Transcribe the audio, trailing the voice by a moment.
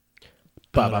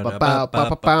Sports.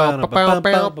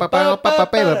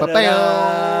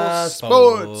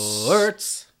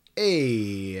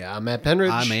 Hey, I'm Matt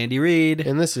Penridge. I'm Andy Reid.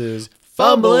 And this is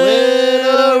Fumbling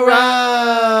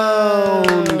Around.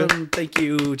 Thank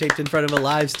you. Taped in front of a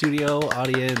live studio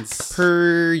audience.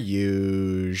 Per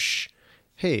usual.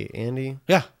 Hey, Andy.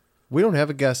 Yeah. We don't have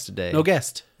a guest today. No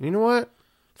guest. You know what?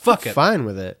 Fuck I'm it. fine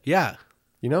with it. Yeah.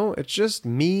 You know, it's just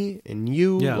me and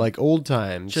you, like old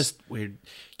times. Just we're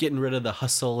getting rid of the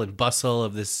hustle and bustle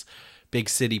of this big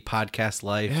city podcast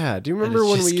life. Yeah. Do you And remember it's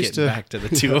when just we used getting to back to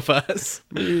the two of us?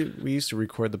 we used to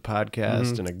record the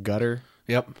podcast in a gutter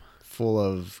Yep. full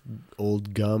of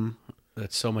old gum.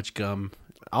 That's so much gum.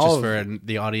 All Just of- for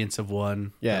the audience of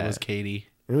one. Yeah. That was Katie.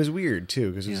 It was weird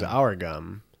too because it was our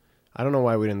gum. I don't know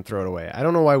why we didn't throw it away. I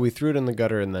don't know why we threw it in the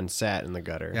gutter and then sat in the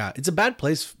gutter. Yeah. It's a bad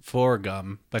place for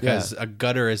gum because a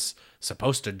gutter is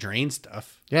supposed to drain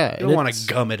stuff. Yeah, You and don't want it's-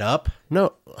 to gum it up.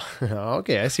 No.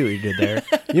 Okay, I see what you did there.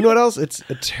 You know what else? It's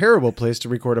a terrible place to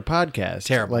record a podcast.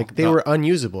 Terrible. Like they No. were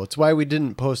unusable. It's why we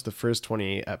didn't post the first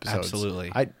 20 episodes.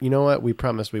 Absolutely. You know what? We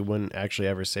promised we wouldn't actually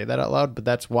ever say that out loud, but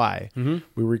that's why. Mm-hmm.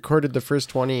 We recorded the first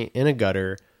 20 in a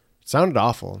gutter. It sounded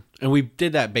awful. And we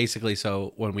did that basically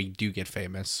so when we do get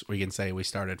famous, we can say we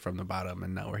started from the bottom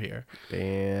and now we're here.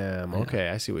 Damn. Okay,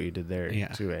 I see what you did there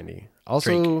too, Andy.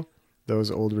 Also, Freak. those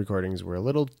old recordings were a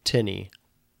little tinny.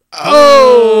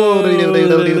 Oh!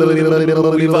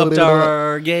 We've upped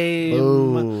our game.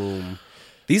 Boom.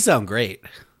 These sound great.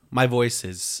 My voice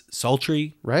is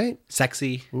sultry, Right?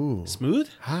 sexy, smooth.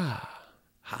 Hot.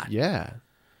 Yeah.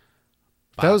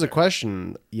 If that was a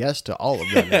question, yes to all of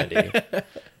them, Andy.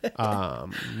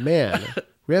 Man,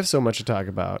 we have so much to talk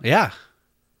about. Yeah.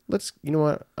 You know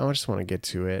what? I just want to get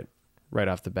to it right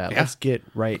off the bat. Yeah. Let's get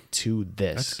right to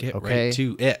this. Let's get okay? right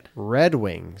to it. Red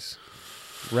Wings.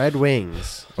 Red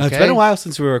Wings. It's okay? been a while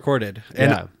since we recorded.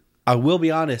 And Yeah. I will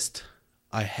be honest,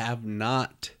 I have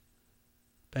not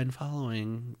been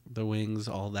following the Wings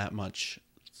all that much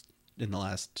in the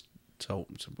last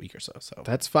week or so.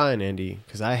 That's fine, Andy,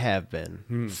 because I have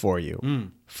been for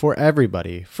you. For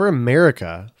everybody. For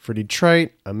America. For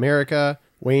Detroit, America,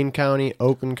 Wayne County,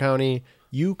 Oakland County.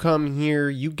 You come here,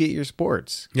 you get your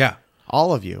sports. Yeah.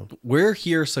 All of you. We're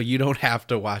here so you don't have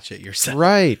to watch it yourself.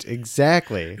 Right,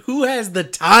 exactly. Who has the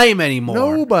time anymore?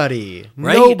 Nobody.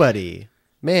 Right? Nobody.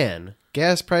 Man,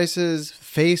 gas prices,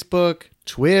 Facebook,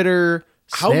 Twitter,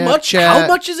 Snapchat. How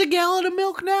much is a gallon of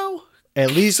milk now?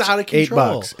 At least It's out of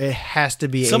control. $8. It has to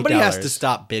be $8. Somebody has to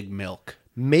stop big milk.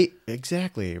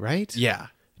 Exactly, right? Yeah.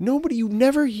 Nobody, you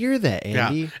never hear that,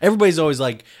 Andy. Yeah. Everybody's always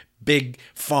like big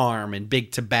farm and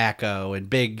big tobacco and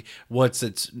big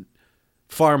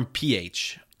farm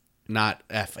PH, not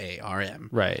FARM.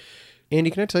 Right. Andy,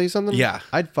 can I tell you something? Yeah.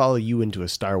 I'd follow you into a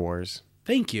Star Wars.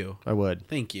 Thank you. I would.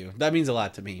 Thank you. That means a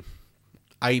lot to me.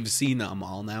 I've seen them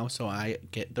all now, so I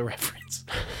get the reference.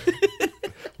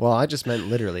 Well, I just meant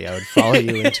literally. I would follow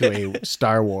you into a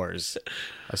Star Wars.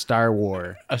 A Star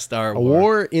War. A Star A Wars.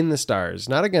 war in the stars,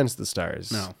 not against the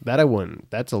stars. No. That I wouldn't.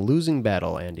 That's a losing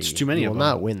battle, Andy. There's too many you of will them.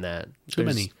 not win that. Too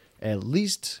There's many. At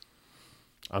least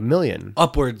 1 million.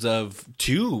 Upwards of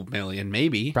 2 million,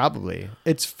 maybe. Probably.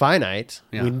 It's finite.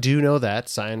 Yeah. We do know that.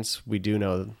 Science, we do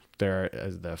know there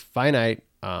is the finite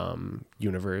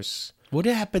universe. What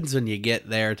happens when you get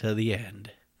there to the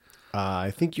end?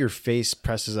 I think your face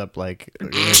presses up like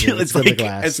It's to the like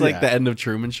glass. it's like Yeah. the end of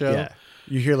Truman Show. Yeah.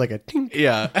 You hear like a tink.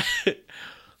 Yeah.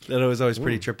 That was always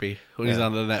pretty trippy when he's Yeah.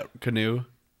 on that canoe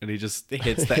and he just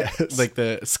hits that Yes. like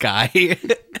the sky.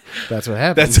 That's what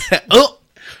happens.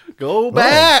 Go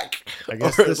back. I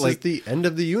guess Or this is the end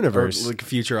of the or universe. like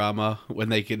Futurama when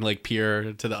they can like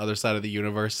peer to the other side of the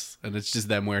universe and it's just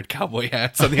them wearing cowboy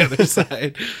hats on the other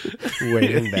side.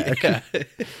 Waiting back. Yeah.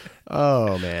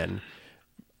 Oh man.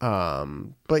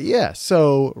 But yeah,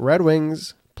 so Red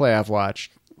Wings playoff watch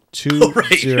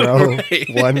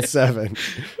 2017.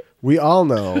 We all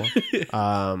know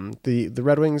the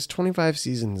Red Wings 25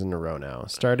 seasons in a row now,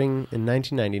 starting in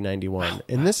 1990-91.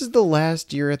 And this is the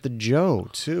last year at the Joe,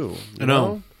 too. You I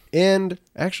know. And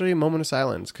actually, a moment of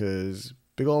silence because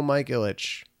big old Mike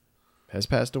Ilitch has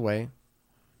passed away.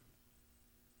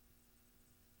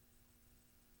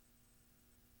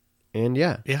 And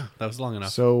yeah. Yeah, that was long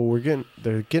enough. So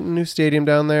they're getting a new stadium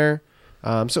down there.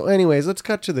 So anyways, let's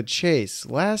cut to the chase.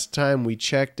 Last time we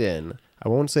checked in, I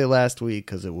won't say last week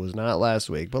because it was not last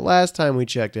week, but last time we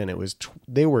checked in, it was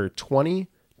they were 20,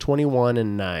 21,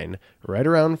 and 9, right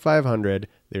around 500.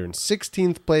 They're in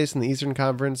 16th place in the Eastern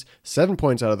Conference, 7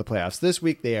 points out of the playoffs. This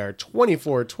week they are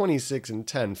 24, 26, and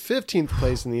 10, 15th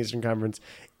place in the Eastern Conference,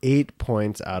 8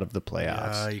 points out of the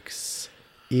playoffs. Yikes.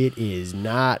 It is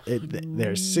not.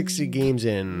 There's 60 games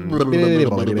in. It's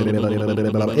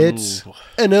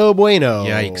a no bueno.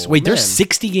 Yikes. Wait, Man. there's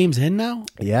 60 games in now?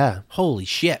 Yeah. Holy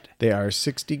shit. They are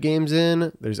 60 games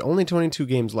in. There's only 22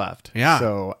 games left. Yeah.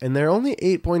 So, and they're only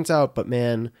 8 points out, but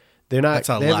man, they're not. That's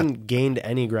a They lot. haven't gained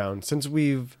any ground since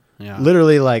we've Yeah.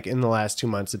 literally like in the last 2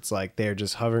 months. It's like they're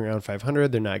just hovering around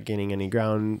 500. They're not gaining any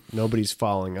ground. Nobody's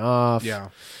falling off. Yeah.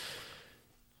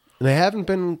 And they haven't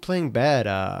been playing bad.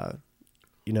 I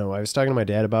was talking to my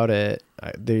dad about it.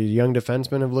 Their young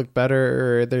defensemen have looked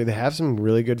better. They have some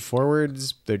really good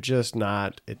forwards. They're just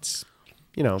not. It's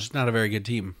It's not a very good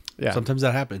team. Yeah. Sometimes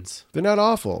that happens. they're not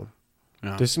awful.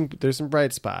 Yeah. There's some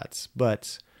bright spots,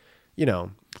 but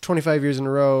 25 years in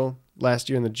a row. Last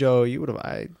year in the Joe, you would have.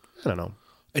 I don't know.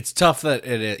 It's tough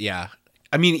that yeah.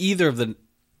 I mean, either of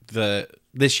the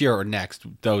this year or next,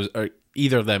 those are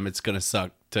either of them. It's gonna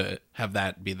suck to have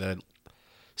that be the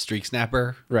streak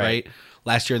snapper, right?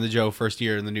 Last year in the Joe, first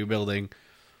year in the new building,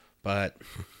 but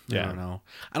I don't know.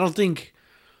 I don't think.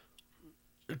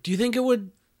 Do you think it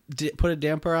would put a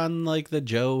damper on like the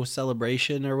Joe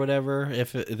celebration or whatever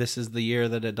if this is the year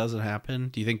that it doesn't happen?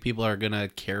 Do you think people are gonna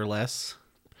care less?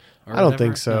 I don't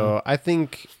think so. No. I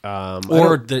think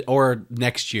Or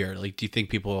next year, like, do you think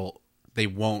they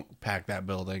won't pack that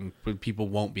building? People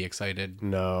won't be excited.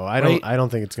 no, I don't. I don't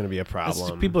think it's going to be a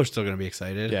problem. People are still going to be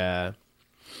excited. Yeah,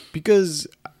 because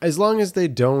as long as they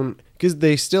don't, because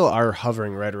they still are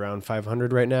hovering right around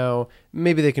 500 right now.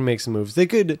 Maybe they can make some moves. They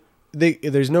could.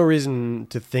 There's no reason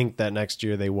to think that next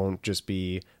year they won't just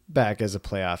be back as a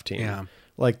playoff team. Yeah.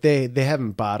 Like they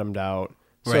haven't bottomed out.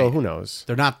 So Right. who knows?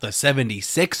 They're not the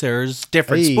 76ers.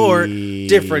 Different sport,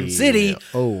 different city.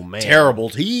 Oh man,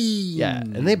 Terrible team. Yeah,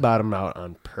 and they bottomed out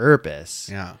on purpose.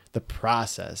 Yeah. The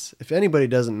process. If anybody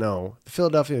doesn't know, the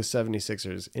Philadelphia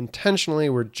 76ers intentionally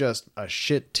were just a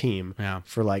shit team Yeah.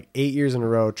 for like 8 years in a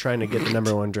row trying to get the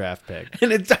number 1 draft pick.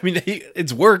 And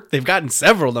it's worked. They've gotten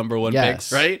several number 1 Yes.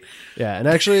 picks, right? Yeah, and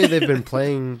actually they've been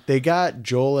playing. They got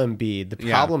Joel Embiid. The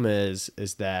Yeah. problem is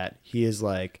that he is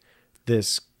like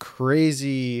this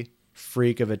crazy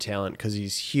freak of a talent because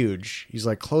he's huge. He's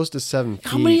like close to 7 feet.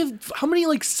 How many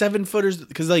like 7-footers?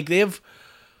 Because like they have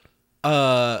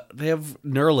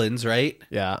Nerlens, right?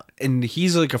 Yeah. And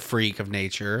he's like a freak of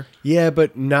nature. Yeah,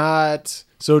 but not.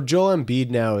 So Joel Embiid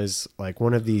now is like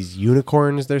one of these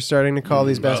unicorns they're starting to call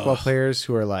these basketball players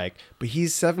who are like, but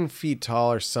he's 7 feet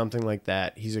tall or something like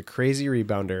that. He's a crazy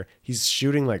rebounder. He's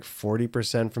shooting like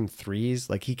 40% from threes.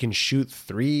 Like he can shoot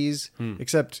threes,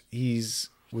 except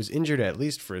was injured at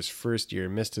least for his first year,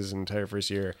 missed his entire first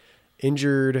year.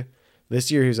 Injured.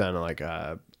 This year he was on like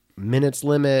a minutes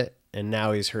limit, and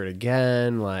now he's hurt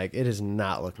again. Like it is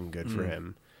not looking good for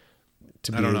him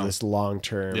to be this long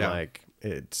term. Yeah. Like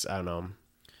I don't know.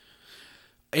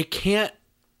 It can't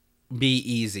be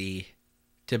easy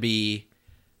to be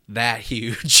that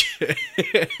huge.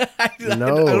 I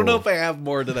don't know if I have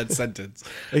more to that sentence.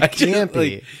 It can't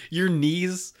be. Like, your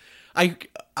knees.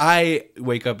 I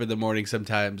wake up in the morning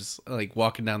sometimes, like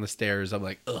walking down the stairs. I'm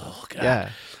like, oh god. Yeah.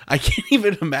 I can't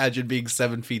even imagine being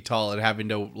 7 feet tall and having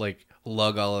to like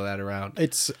lug all of that around.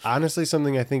 It's honestly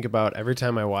something I think about every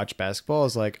time I watch basketball.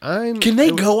 Is like Can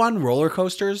they go on roller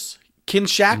coasters? Can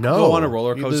Shaq go on a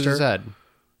roller he loses his coaster? head.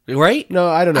 Right? No,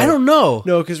 I don't know. I don't know.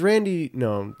 No, because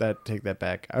take that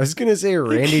back. I was gonna say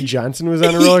Randy Johnson was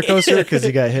on a roller coaster because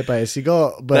he got hit by a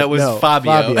seagull, but That was no,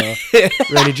 Fabio.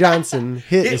 Randy Johnson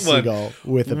hit a Hit one. seagull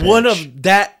with a pitch. One of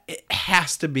that it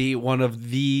has to be one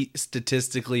of the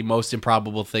statistically most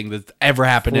improbable thing that's ever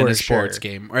happened in For a sports sure.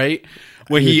 game, right?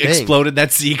 When You'd he think. exploded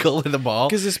that seagull in the ball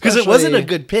 'Cause because it wasn't a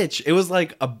especially- good pitch. It was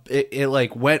like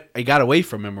it got away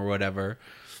from him or whatever.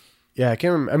 Yeah, I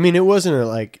can't remember. I mean, it wasn't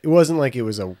like it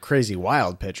was a crazy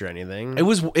wild pitch or anything. It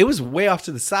was way off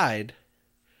to the side.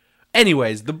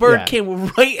 Anyways, the bird Yeah. came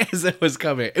right as it was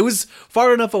coming. It was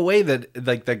far enough away that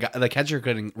like the catcher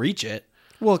couldn't reach it.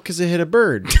 Well, because it hit a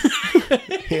bird,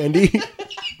 Andy.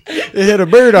 It hit a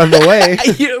bird on the way.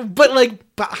 But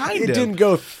like behind It him. didn't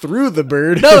go through the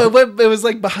bird. No, it was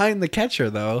like behind the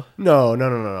catcher though.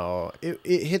 No. It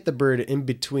hit the bird in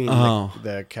between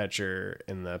the catcher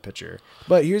and the pitcher.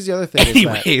 But here's the other thing.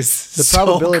 Anyways, is that the so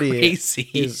probability crazy.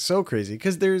 is so crazy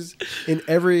because there's in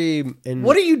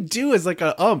What do you do as like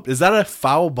an ump? Is that a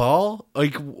foul ball?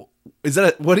 Like,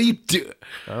 what do you do?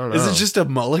 I don't know. Is it just a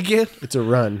mulligan? It's a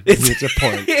run. It's a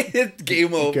point. It's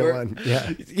game over. Good one.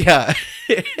 Yeah. Yeah.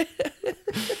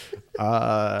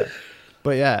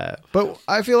 But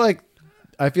I feel like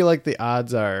the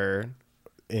odds are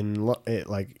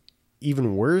like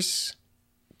even worse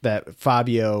that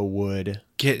Fabio would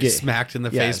Get smacked in the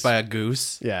face Yes. by a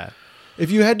goose. Yeah. If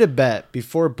you had to bet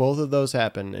before both of those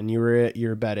happened, and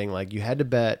you're betting, like you had to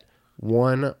bet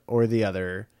one or the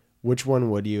other, which one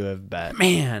would you have bet?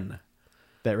 Man,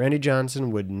 That Randy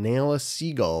Johnson would nail a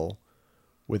seagull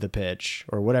with a pitch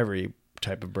or whatever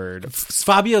type of bird.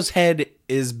 Fabio's head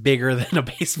is bigger than a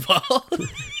baseball,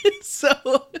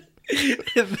 so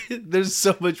there's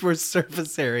so much more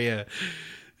surface area.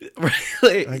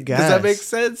 Right? I Does that make guess.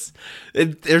 sense?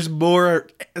 There's more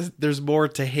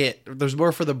to hit. There's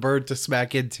more for the bird to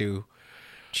smack into.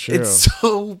 True. It's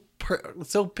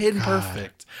so pin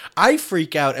perfect. I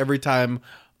freak out every time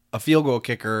a field goal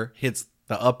kicker hits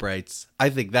the uprights. I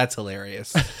think that's hilarious.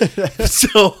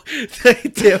 So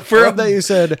for I love that you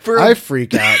said I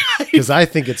freak out because I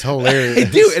think it's hilarious.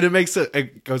 I do, and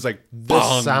it goes like The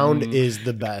bong. sound is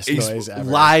the best noise ever.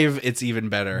 Live, it's even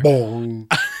better. Bong.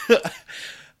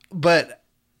 But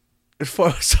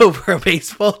for a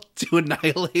baseball to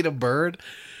annihilate a bird,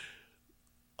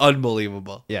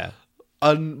 unbelievable. Yeah.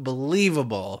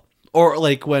 Unbelievable. Or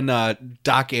like when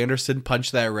Doc Anderson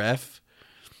punched that ref.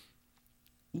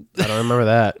 I don't remember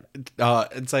that.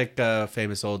 It's like a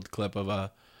famous old clip of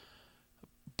a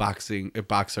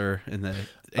boxer in the 80s,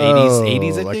 Oh,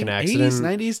 80s, I like think, an accident? 80s,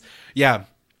 90s. Yeah,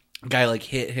 guy like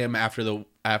hit him after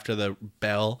the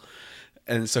bell,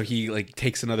 and so he like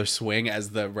takes another swing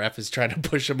as the ref is trying to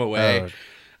push him away. Oh.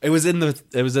 It was in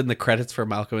the credits for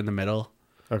Malcolm in the Middle.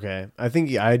 Okay. I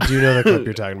think I do know the clip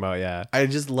you're talking about. Yeah. I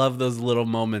just love those little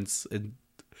moments and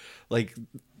like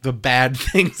the bad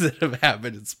things that have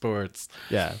happened in sports.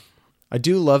 Yeah. I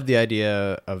do love the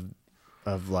idea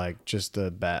of like just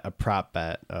a prop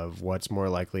bet of what's more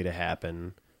likely to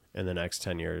happen in the next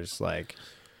 10 years. Like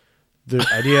the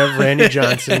idea of Randy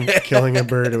Johnson killing a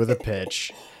bird with a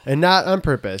pitch, and not on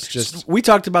purpose. Just We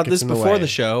talked about gets this in the before way. the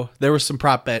show. There was some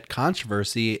prop bet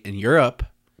controversy in Europe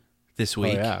this oh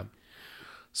week. yeah.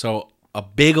 So a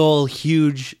big old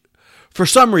huge, for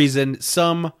some reason,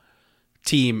 some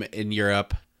team in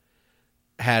Europe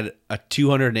had a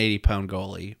 280-pound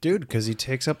goalie. Dude, because he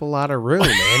takes up a lot of room,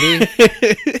 Andy.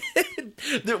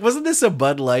 Wasn't this a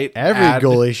Bud Light Every ad?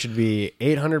 goalie should be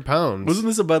 800 pounds. Wasn't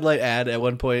this a Bud Light ad at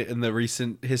one point in the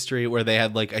recent history where they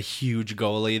had like a huge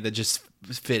goalie that just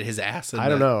fit his ass in I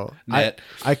don't the know. net?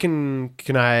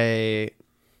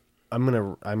 I'm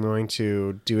going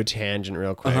to do a tangent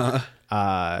real quick.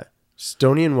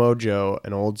 Stoney and Wojo,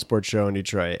 an old sports show in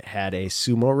Detroit, had a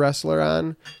sumo wrestler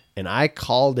on, and I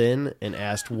called in and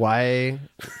asked why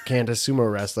can't a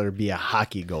sumo wrestler be a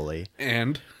hockey goalie?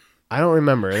 And I don't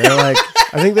remember. They're like,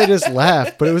 I think they just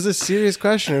laughed, but it was a serious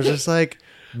question. It was just like,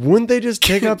 wouldn't they just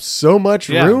take up so much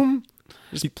Yeah. room?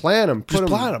 Just plan them. Just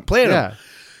plan 'em, plan 'em. Yeah.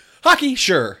 hockey,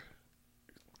 sure.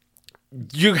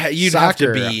 You'd have to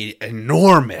Soccer. be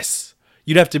enormous.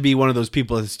 You'd have to be one of those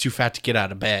people that's too fat to get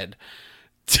out of bed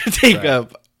to take Right.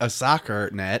 up a soccer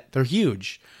net. They're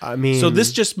huge. I mean, So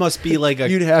this just must be like a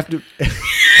you'd have to.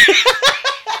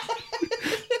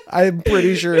 I'm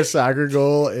pretty sure a soccer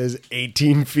goal is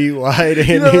 18 feet wide, and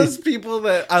you know those people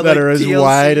that that like are as TLC,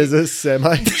 wide as a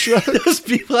semi truck. those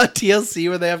people on TLC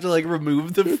where they have to like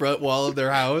remove the front wall of their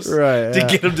house Right, to yeah.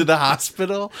 get them to the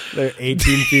hospital. They're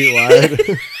 18 feet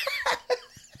wide.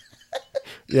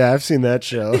 Yeah, I've seen that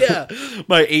show. Yeah,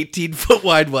 my 18-foot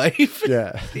wide wife.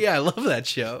 Yeah. Yeah, I love that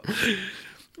show.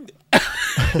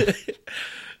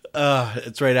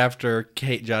 It's right after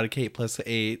John and Kate plus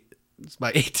 8. It's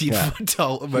my 18-foot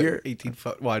tall, my You're-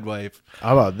 18-foot wide wife.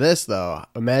 How about this though?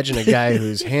 Imagine a guy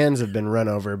whose hands have been run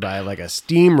over by like a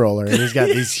steamroller, and he's got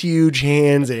these huge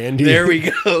hands. Andy, There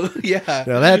we go. Yeah,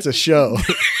 Now that's a show,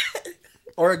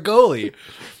 or a goalie.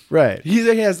 right? He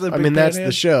has the. I big mean, that's bad the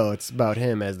hands. show. It's about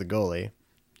him as the goalie.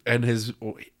 And his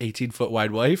 18-foot wide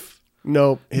wife.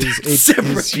 Nope, Separate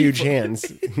his huge people. hands.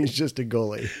 He's just a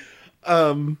goalie.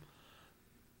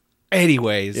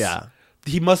 Anyways, Yeah.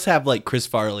 he must have like Chris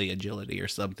Farley agility or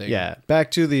something. Yeah,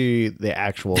 back to the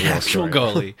actual The real actual story.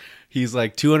 goalie. He's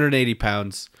like 280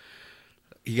 pounds.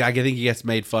 I think he gets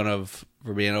made fun of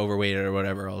for being overweight or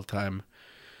whatever all the time.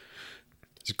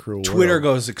 It's a cruel Twitter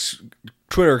world.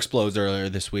 Twitter explodes earlier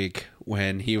this week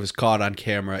when he was caught on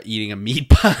camera eating a meat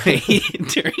pie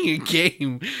during a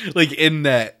game. Like in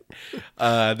that,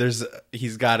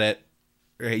 he's got it.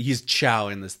 He's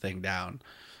chowing this thing down.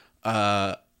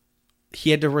 He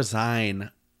had to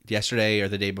resign yesterday or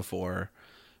the day before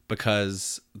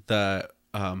because the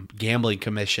gambling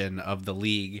commission of the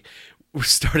league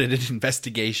started an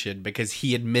investigation because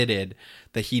he admitted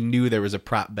that he knew there was a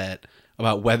prop bet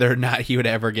about whether or not he would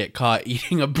ever get caught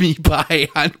eating a meat pie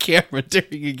on camera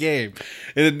during a game,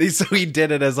 and so he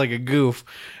did it as like a goof,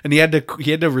 and he had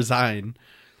to resign.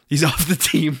 He's off the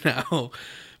team now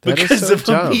That is because so of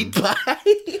dumb. a meat pie.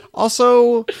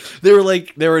 Also, They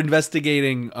were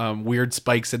investigating weird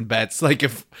spikes and bets. Like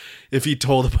if he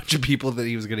told a bunch of people that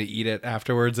he was going to eat it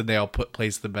afterwards, and they all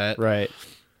place the bet. right.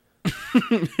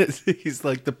 He's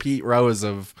like the Pete Rose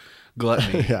of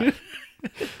gluttony. Yeah.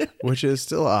 Which is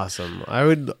still awesome.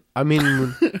 I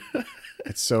mean,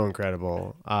 it's so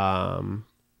incredible.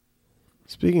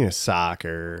 Speaking of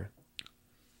soccer,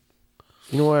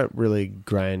 you know what really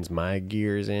grinds my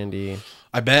gears, Andy?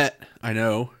 I bet. I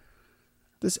know.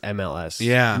 This MLS.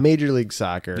 Yeah. Major League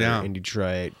Soccer Yeah. in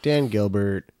Detroit. Dan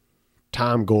Gilbert,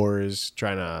 Tom Gores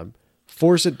trying to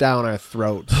force it down our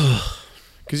throats.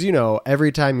 Because,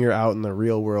 every time you're out in the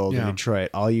real world in Detroit,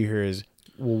 all you hear is,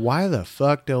 well, why the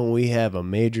fuck don't we have a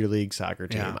Major League Soccer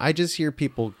team? Yeah. I just hear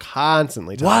people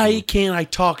constantly talking. Why can't I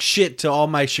talk shit to all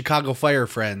my Chicago Fire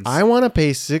friends? I want to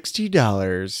pay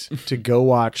 $60 to go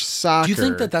watch soccer. Do you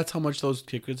think that that's how much those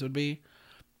tickets would be?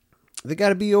 They got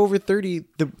to be over 30.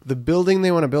 The building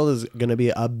they want to build is going to be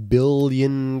 $1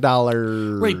 billion.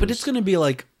 Right, but it's going to be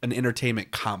like an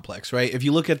entertainment complex, right? If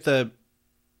you look at the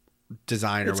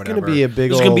design or It's whatever, gonna be a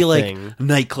big there's going to be old like thing. a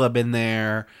nightclub in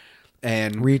there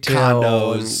and Retail,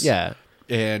 condos. yeah.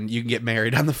 And you can get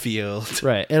married on the field.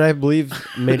 Right. And I believe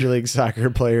Major League Soccer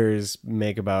players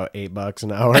make about $8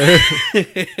 an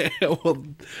hour. Well,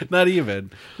 not even.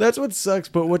 That's what sucks.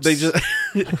 But what They just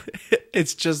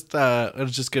it's just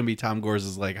gonna be Tom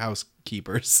Gores' like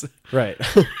housekeepers. right.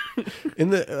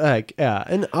 In the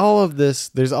and all of this,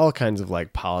 there's all kinds of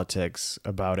like politics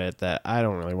about it that I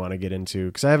don't really want to get into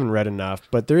because I haven't read enough.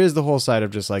 But there is the whole side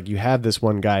of just like you have this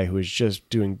one guy who is just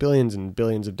doing billions and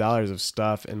billions of dollars of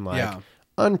stuff and like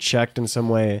unchecked in some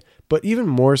way. But even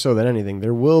more so than anything,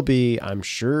 there will be, I'm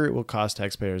sure it will cost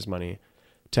taxpayers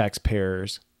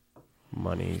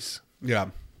monies. Yeah.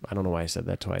 I don't know why I said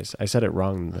that twice. I said it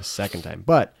wrong the second time.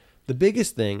 But the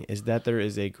biggest thing is that there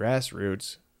is a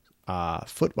grassroots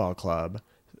football club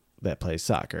that plays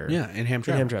soccer. Yeah, in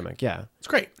Hamtramck. In Hamtramck, yeah. It's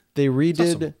great. They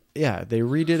redid awesome. they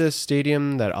redid a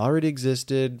stadium that already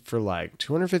existed for like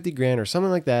 $250,000 or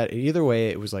something like that. Either way,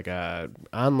 it was like a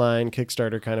online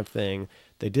Kickstarter kind of thing.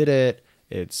 They did it.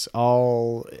 It's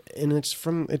truly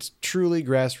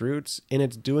grassroots and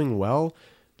it's doing well.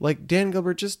 Like Dan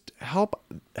Gilbert, just help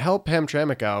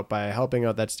Hamtramck out by helping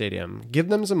out that stadium. Give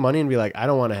them some money and be like, I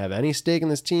don't want to have any stake in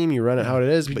this team. You run it how it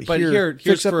is, but here's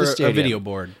fix up for the a stadium. video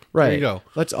board. Right. There you go.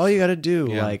 That's all you got to do.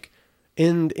 Yeah. Like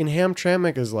in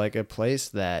Hamtramck is like a place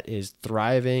that is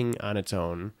thriving on its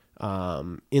own.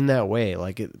 In that way,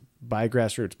 like by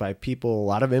grassroots, by people, a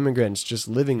lot of immigrants just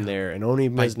living there and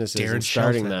owning businesses Darren and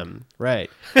starting Shelton. them.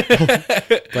 Right.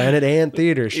 Planet Ann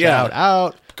Theater, shout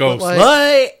out. Go But, like,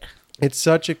 Slay! it's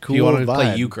such a cool If you want to vibe.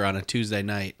 play euchre on a Tuesday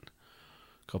night,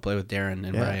 go play with Darren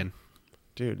and Yeah. Ryan.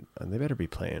 Dude, they better be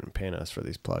paying us for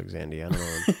these plugs, Andy. I don't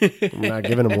know. I'm not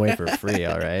giving them away for free,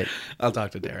 all right? I'll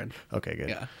talk to Darren. Okay, good.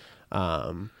 Yeah.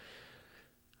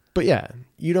 But yeah,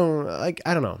 you don't like.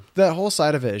 I don't know. That whole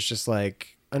side of it is just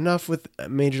like enough with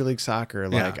Major League Soccer.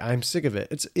 Like Yeah. I'm sick of it.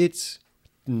 It's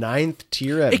ninth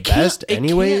tier at best,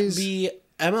 anyways.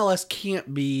 MLS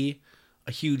can't be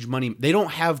a huge money. They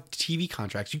don't have TV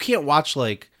contracts. You can't watch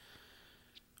right.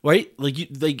 Like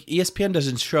ESPN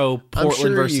doesn't show Portland sure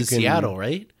you versus can- Seattle,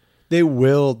 right? They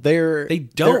will. They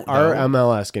don't, There are though.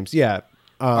 MLS games. Yeah.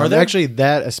 Are there? Actually,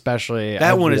 that especially.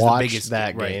 That I've one is the watched biggest.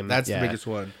 That right. game. That's Yeah. the biggest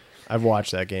one. I've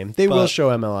watched that game. They will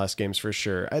show MLS games for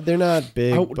sure. They're not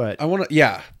big, but I want to.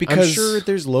 Yeah, because I'm sure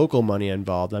there's local money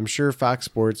involved. I'm sure Fox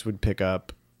Sports would pick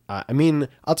up. I mean,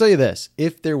 I'll tell you this: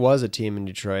 if there was a team in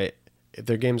Detroit, if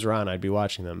their games were on, I'd be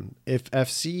watching them. If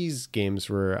FC's games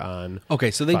were on,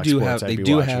 Okay, so they Fox do Sports, have I'd they be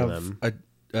do watching have them.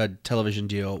 a television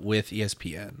deal with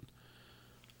ESPN.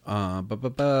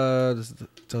 This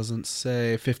doesn't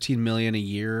say 15 million a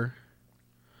year.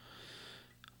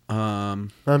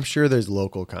 I'm sure there's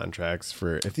local contracts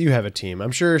for if you have a team.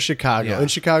 I'm sure Chicago. Yeah. In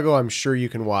Chicago, I'm sure you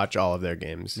can watch all of their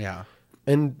games. Yeah.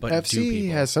 And But do FC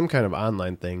people? has some kind of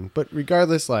online thing. But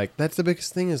regardless, like that's the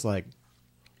biggest thing is like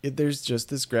there's just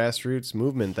this grassroots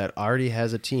movement that already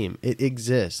has a team. It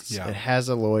exists. Yeah. It has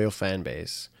a loyal fan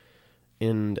base.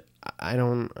 And I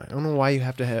don't know why you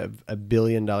have to have $1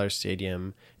 billion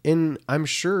stadium. And I'm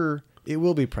sure it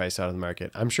will be priced out of the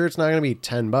market. I'm sure it's not going to be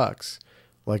 $10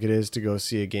 like it is to go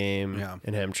see a game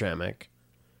in Hamtramck.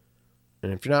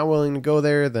 And if you're not willing to go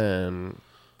there, then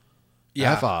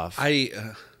F off.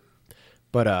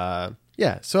 But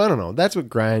yeah, so I don't know. That's what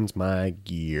grinds my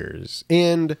gears.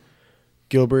 And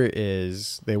Gilbert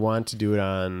is they want to do it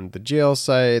on the jail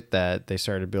site that they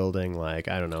started building, like,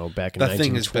 I don't know, back in That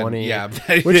thing has 1920.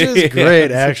 been, Which is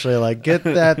great, actually. Like, get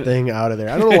that thing out of there.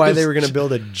 I don't know why they were going to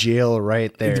build a jail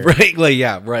right there. Right, like,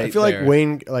 yeah, right. I feel there. like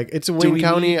Wayne, like, it's a Wayne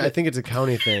County. need- I think it's a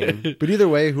county thing. But either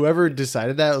way, whoever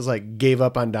decided that was like, gave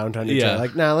up on downtown Detroit. Yeah.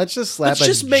 Like, nah, let's just slap Let's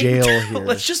just make jail here.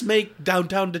 let's just make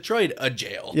downtown Detroit a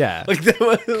jail. Yeah. like that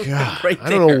was God, right I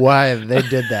don't know there. why they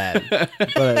did that.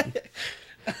 But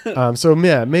so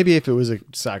yeah, maybe if it was a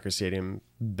soccer stadium,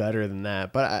 better than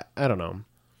that. But I don't know.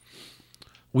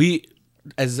 We,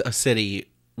 as a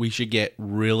city, we should get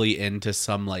really into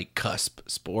some like cusp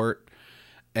sport,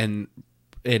 and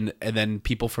then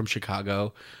people from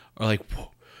Chicago are like,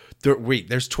 whoa,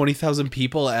 there's 20,000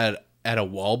 people at a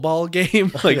wall ball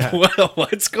game. Like,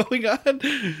 what's going on?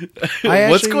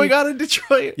 What's going on in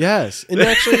Detroit? Yes, and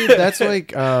actually, that's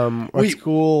like what's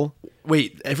cool.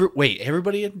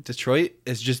 Everybody in Detroit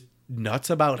is just nuts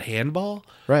about handball.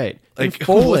 Right. Like, And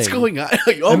bowling. what's going on?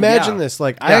 Like, oh, Imagine yeah. this.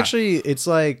 Like, I Yeah. actually, it's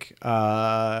like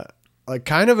kind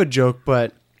of a joke,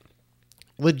 but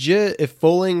legit. If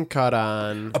bowling caught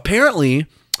on, Apparently,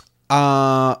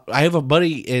 I have a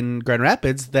buddy in Grand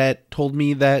Rapids that told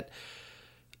me that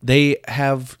they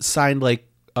have signed like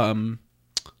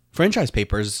franchise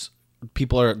papers.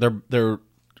 People are they're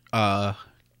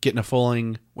getting a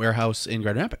bowling warehouse in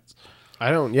Grand Rapids.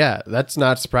 yeah, that's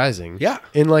not surprising. Yeah.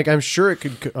 And like, I'm sure it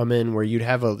could come in where you'd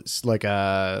have a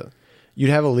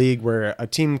league where a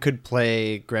team could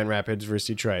play Grand Rapids versus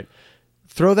Detroit.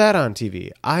 Throw that on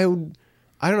TV. I don't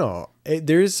know.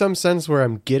 There is some sense where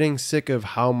I'm getting sick of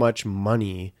how much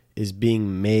money is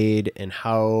being made and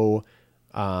how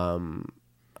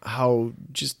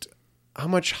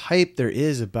much hype there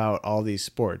is about all these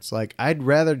sports. Like, I'd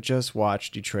rather just watch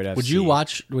Detroit FC.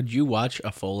 Would you watch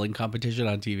a bowling competition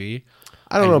on TV?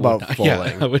 I don't know about would not. bowling.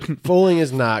 Yeah, I wouldn't. Bowling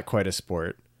is not quite a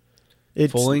sport.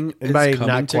 Bowling and is by coming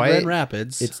not to quite, Grand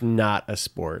Rapids. It's not a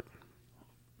sport.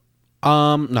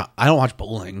 No, I don't watch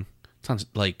bowling. Sounds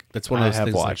like that's one of those I have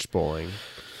things. watched bowling,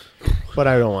 but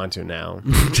I don't want to now.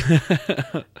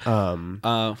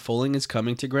 Bowling is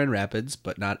coming to Grand Rapids,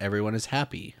 but not everyone is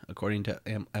happy, according to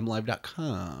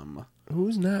mlive.com.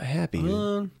 Who's not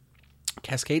happy?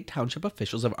 Cascade Township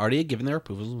officials have already given their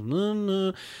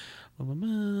approval.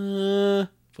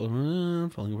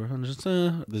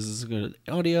 This is good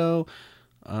audio.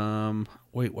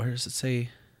 Wait, where does it say?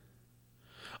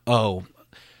 Oh,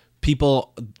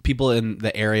 people in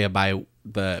the area by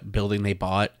the building they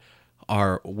bought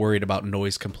are worried about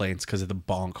noise complaints because of the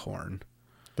bonk horn.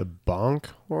 The bonk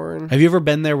horn? Have you ever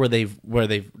been there where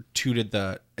they've tooted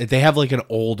they have like an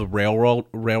old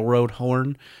railroad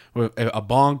horn? Where a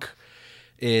bonk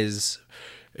is,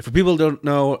 for people who don't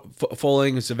know,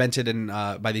 bowling is invented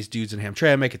by these dudes in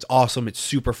Hamtramck. It's awesome. It's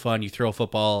super fun. You throw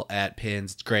football at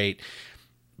pins. It's great.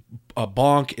 A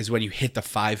bonk is when you hit the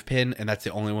 5 pin, and that's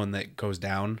the only one that goes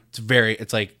down.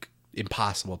 It's like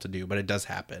impossible to do, but it does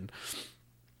happen.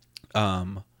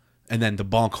 And then the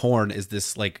bonk horn is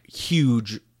this like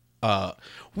huge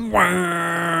thing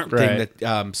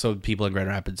that so people in Grand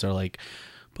Rapids are like,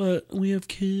 but we have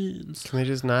kids. Can they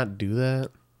just not do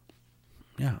that?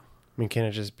 Yeah. I mean, can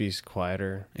it just be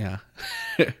quieter? Yeah.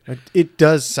 It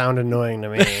does sound annoying to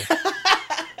me.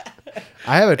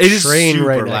 I have a It is train super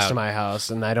right next loud. to my house,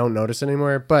 and I don't notice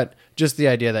anymore. But just the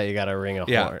idea that you got to ring a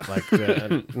Yeah. horn,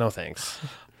 like, no thanks.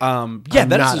 Yeah, I'm that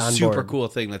not is a on super board. cool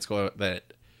thing that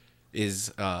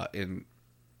is in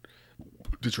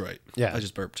Detroit. Yeah. I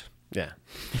just burped. Yeah.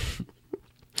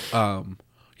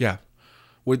 Yeah.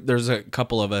 There's a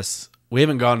couple of us. We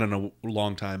haven't gone in a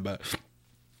long time, but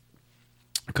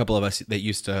a couple of us that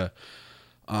used to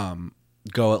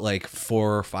go at like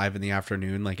 4 or 5 in the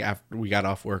afternoon, like after we got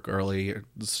off work early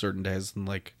certain days, and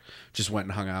like just went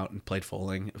and hung out and played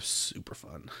bowling. It was super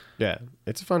fun. Yeah.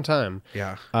 It's a fun time.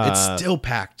 Yeah. It's still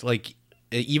packed. Like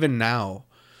even now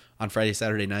on Friday,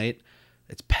 Saturday night,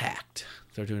 it's packed.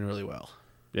 They're doing really well.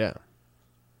 Yeah.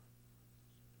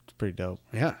 It's pretty dope.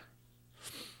 Yeah.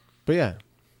 But yeah.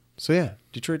 So yeah,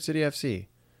 Detroit City FC.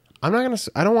 I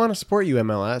don't want to support you,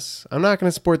 MLS. I'm not going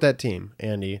to support that team,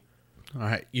 Andy. All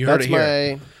right. You heard That's it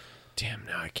here. Damn,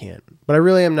 no, I can't. But I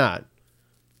really am not.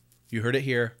 You heard it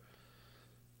here.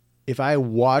 If I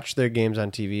watch their games on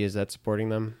TV, is that supporting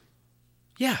them?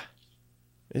 Yeah.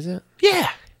 Is it? Yeah.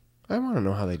 I want to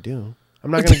know how they do. I'm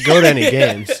not going to go to any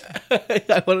games.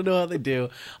 I want to know how they do.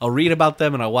 I'll read about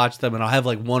them and I'll watch them and I'll have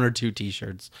like 1 or 2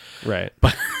 t-shirts. Right.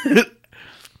 But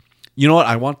you know what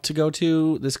I want to go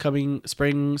to this coming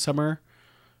spring, summer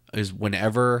is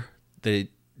whenever the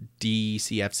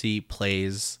DCFC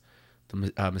plays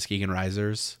the Muskegon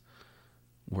Risers.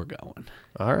 we're going.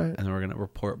 All right. And then we're going to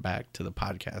report back to the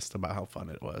podcast about how fun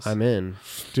it was. I'm in.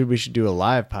 Dude, we should do a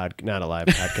live not a live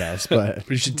podcast, but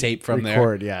we should tape from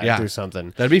record, there. yeah, do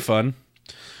something. That'd be fun.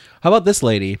 How about this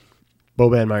lady?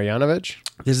 Boban Marjanovic?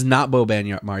 This is not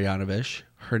Boban Marjanovic.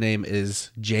 Her name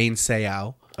is Jane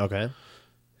Seau. Okay.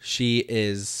 She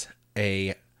is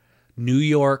a New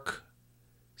York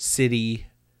City-based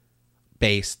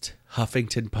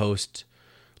Huffington Post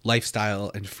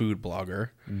lifestyle and food blogger.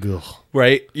 Ugh.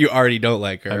 Right? You already don't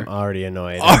like her. I'm already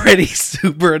annoyed. Already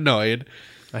super annoyed.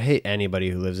 I hate anybody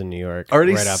who lives in New York.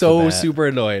 Already right off so the bat. super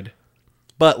annoyed.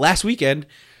 But last weekend,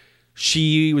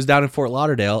 she was down in Fort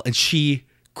Lauderdale and she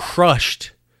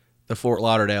crushed the Fort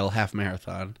Lauderdale half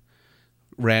marathon.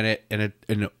 Ran it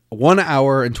in 1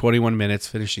 hour and 21 minutes,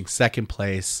 finishing second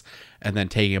place, and then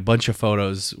taking a bunch of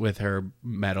photos with her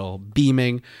medal,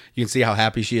 beaming. You can see how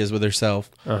happy she is with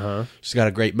herself. Uh-huh. She's got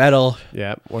a great medal.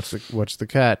 Yeah. What's the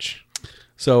catch?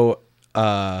 So,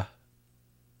 the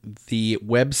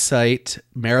website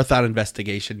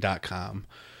marathoninvestigation.com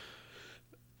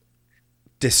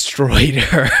destroyed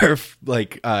her.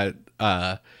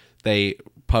 They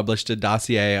published a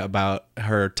dossier about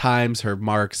her times, her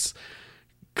marks,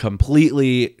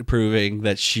 completely proving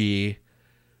that she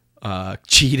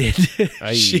cheated.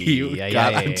 She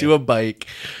got onto a bike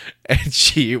and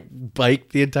she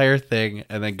biked the entire thing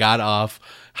and then got off,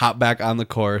 hopped back on the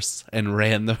course and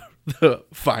ran the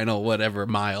final whatever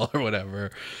mile or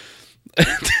whatever.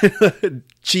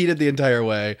 Cheated the entire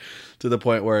way to the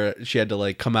point where she had to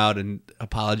like come out and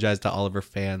apologize to all of her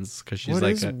fans because she's what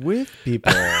like is with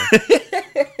people?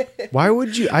 Why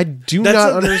would you? I do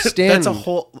not understand. That's a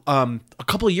whole. A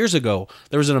couple of years ago,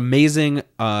 there was an amazing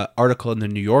article in the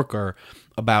New Yorker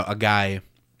about a guy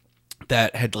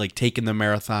that had like taken the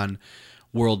marathon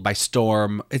world by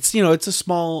storm. It's it's a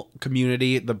small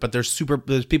community, but there's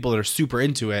people that are super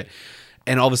into it,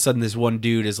 and all of a sudden, this one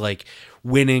dude is like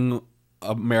winning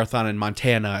a marathon in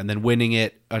Montana, and then winning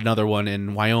another one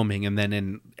in Wyoming, and then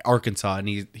in Arkansas,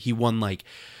 and he won like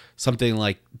something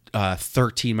like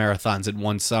 13 marathons in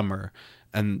one summer,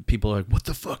 and people are like, "What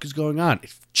the fuck is going on?"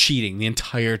 Cheating the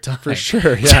entire time, for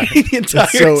sure. Yeah, the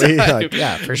entire time. Like,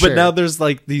 yeah, for sure. But now there's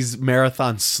like these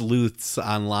marathon sleuths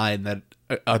online that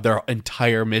their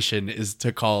entire mission is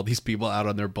to call these people out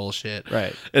on their bullshit.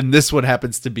 Right. And this one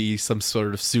happens to be some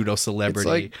sort of pseudo celebrity.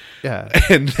 Like, yeah,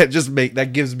 and that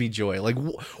gives me joy. Like,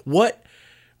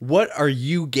 what are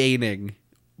you gaining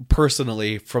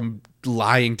personally from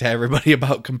lying to everybody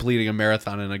about completing a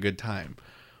marathon in a good time?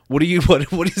 What is you?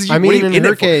 I mean, in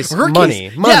her case, money,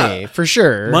 yeah. for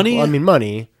sure. Money. Well, I mean,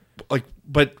 money. Like,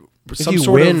 but if you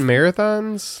win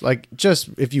marathons, like just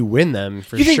if you win them, for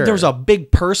sure. You think there was a big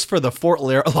purse for the Fort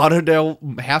Lauderdale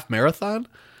half marathon?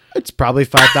 It's probably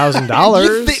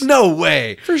 $5,000. No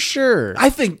way. For sure. I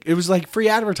think it was like free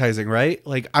advertising, right?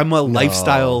 Like, I'm a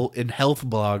lifestyle and health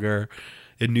blogger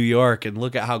in New York, and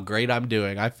look at how great I'm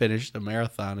doing. I finished a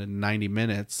marathon in 90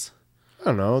 minutes. I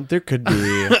don't know. There could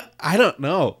be. I don't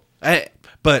know.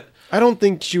 But I don't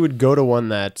think she would go to one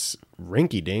that's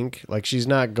rinky dink. Like, she's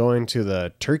not going to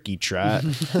the turkey trot.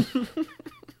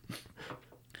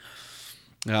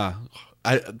 Yeah.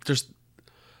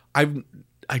 I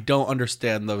don't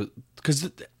understand those,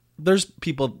 because there's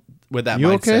people with that You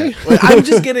mindset. okay? I'm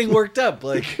just getting worked up.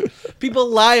 Like, people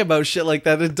lie about shit like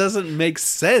that. It doesn't make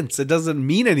sense. It doesn't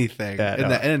mean anything in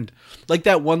the end. Like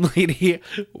that one lady,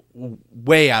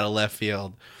 way out of left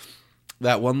field.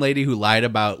 That one lady who lied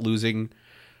about losing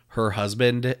her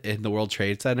husband in the World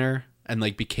Trade Center and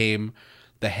like became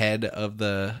the head of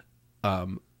the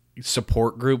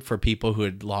support group for people who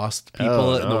had lost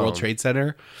people in the World Trade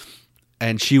Center.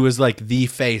 And she was like the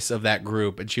face of that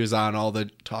group, and she was on all the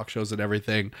talk shows and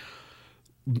everything.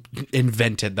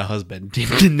 Invented the husband.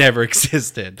 He never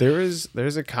existed. There's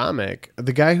a comic.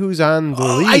 The guy who's on the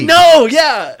league. I know,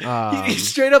 yeah. He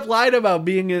straight up lied about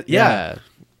being a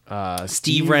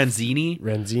Steve Ranzini.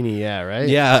 Ranzini, yeah, right?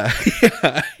 Yeah.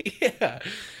 yeah.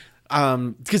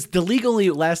 Because the League only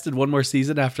lasted one more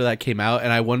season after that came out,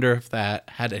 and I wonder if that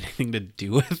had anything to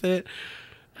do with it.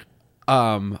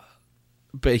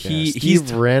 But he's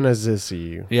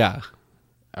Ranazisi. Yeah.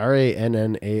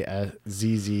 Rannazzisi.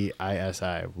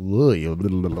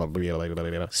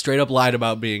 Straight up lied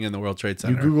about being in the World Trade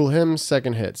Center. You Google him,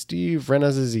 second hit. Steve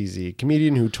Rannazzisi,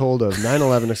 comedian who told of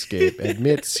 9/11 escape,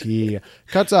 admits he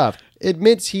cuts off.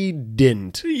 Admits he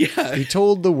didn't. Yeah. He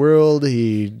told the world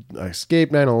he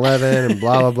escaped 9/11 and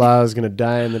blah, blah, blah, was going to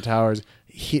die in the towers.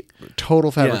 Total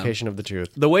fabrication of the truth.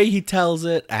 The way he tells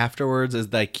it afterwards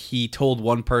is like he told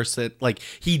one person, like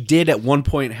he did at one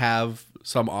point have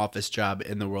some office job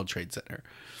in the World Trade Center.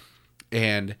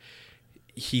 And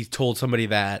he told somebody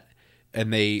that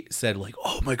and they said like,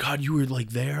 "Oh my God, you were like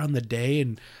there on the day,"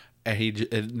 and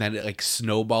then it like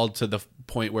snowballed to the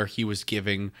point where he was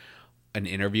giving an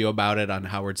interview about it on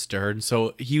Howard Stern.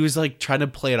 So he was like trying to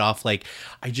play it off like,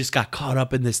 I just got caught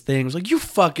up in this thing. I was like, you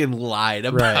fucking lied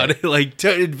about it, like to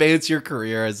advance your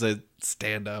career as a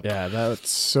stand-up. Yeah, that's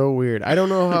so weird. I don't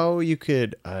know how you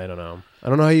could. I don't know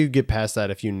how you get past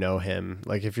that if you know him.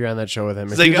 Like if you're on that show with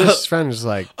him, if like, you're just friends, just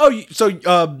like, oh,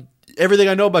 so everything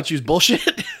I know about you is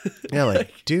bullshit. Yeah,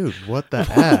 like, dude, what the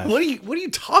f? What are you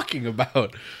talking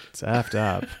about? It's effed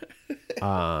up.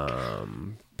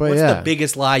 But What's yeah, the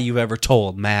biggest lie you've ever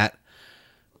told, Matt?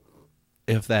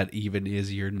 If that even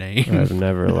is your name. I've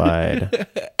never lied.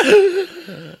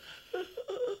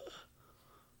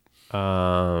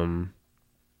 I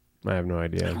have no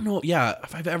idea. I don't know. Yeah,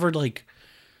 if I've ever like,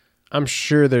 I'm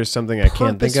sure there's something I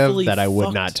can't think of purposefully that I would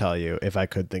fucked- not tell you if I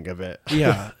could think of it.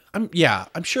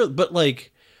 I'm sure, but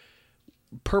like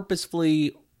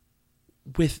purposefully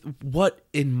with what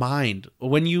in mind?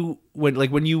 When you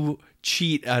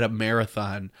cheat at a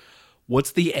marathon,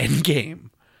 what's the end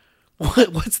game?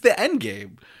 What's the end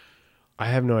game? I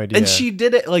have no idea. And she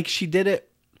did it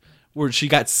where she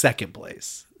got second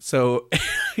place. So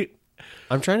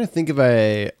I'm trying to think if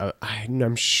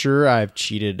I'm sure I've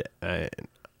cheated. I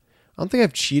don't think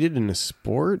I've cheated in a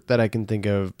sport that I can think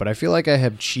of, but I feel like I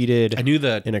have cheated I knew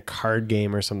in a card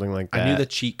game or something like that. I knew the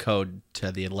cheat code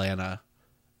to the Aladdin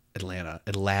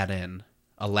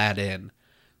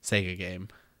Sega game.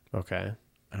 Okay.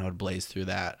 And I would blaze through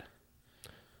that.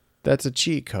 That's a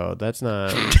cheat code. That's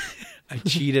not. I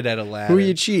cheated at Aladdin. Who are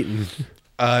you cheating?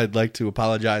 I'd like to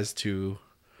apologize to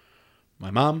my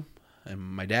mom and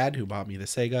my dad who bought me the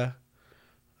Sega.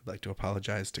 I'd like to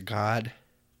apologize to God.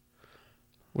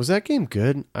 Was that game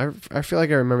good? I feel like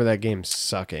I remember that game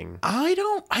sucking. I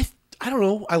don't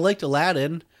know. I liked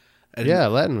Aladdin. And yeah,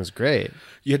 Aladdin was great.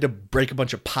 You had to break a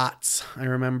bunch of pots, I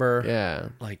remember. Yeah.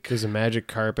 Like there's a magic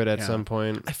carpet at some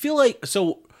point. I feel like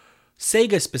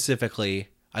Sega specifically,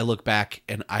 I look back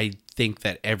and I think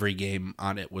that every game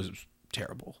on it was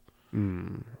terrible.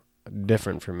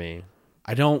 Different for me.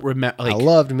 I don't remember. I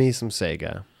loved me some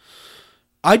Sega.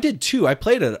 I did too. I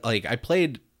played the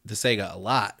Sega a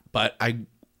lot, but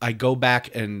I go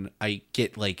back and I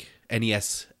get like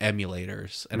NES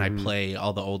emulators and I play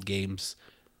all the old games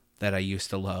that I used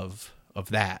to love of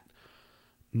that.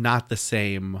 Not the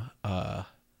same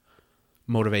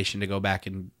motivation to go back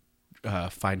and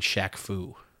find Shaq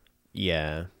Fu.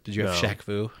 Yeah. Did you have Shaq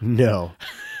Fu? No.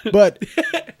 But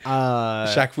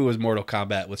Shaq Fu was Mortal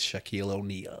Kombat with Shaquille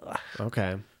O'Neal.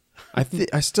 Okay.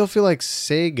 I still feel like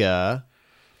Sega.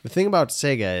 The thing about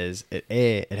Sega is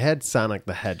it had Sonic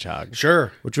the Hedgehog.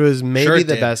 Sure. Which was maybe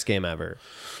the did. best game ever.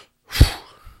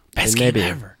 Best Maybe.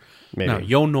 game ever. Maybe. No,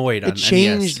 Yonoid on It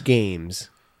changed NES. games.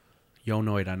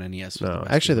 Yonoid on NES. Was No, the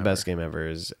best actually, the game best game ever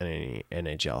is any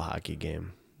NHL hockey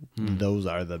game. Those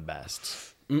are the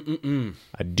best.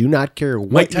 I do not care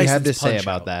what Mike you have to Tyson's say Punch-Out.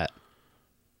 about that.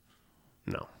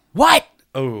 No. What?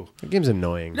 Oh. The game's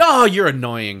annoying. No, you're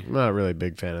annoying. I'm not a really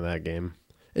big fan of that game.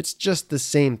 It's just the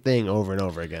same thing over and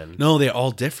over again. No, they're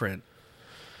all different.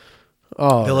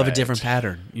 Oh, They'll have a different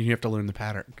pattern. You have to learn the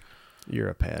pattern. You're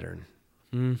a pattern.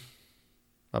 How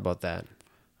about that?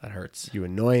 That hurts. You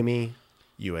annoy me.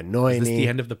 You annoy Is this me. the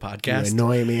end of the podcast? You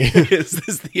annoy me. Is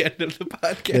this the end of the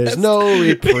podcast? There's no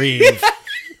reprieve.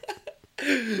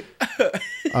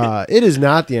 It is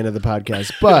not the end of the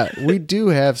podcast, but we do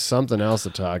have something else to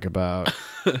talk about.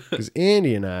 Because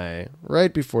Andy and I,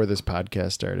 right before this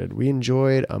podcast started, we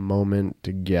enjoyed a moment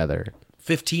together.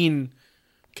 15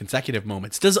 consecutive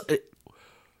moments.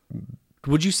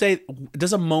 Would you say,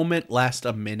 does a moment last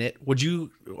a minute?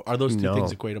 Are those two No.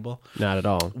 things equatable? Not at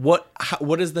all.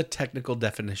 What is the technical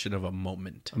definition of a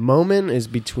moment? A moment is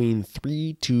between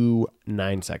 3 to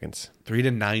 9 seconds. 3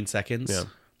 to 9 seconds? Yeah.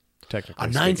 Technically A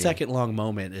 9-second long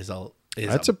moment is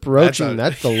that's approaching.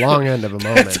 That's the long end of a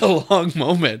moment. That's a long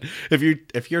moment.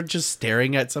 If you're just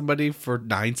staring at somebody for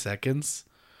 9 seconds,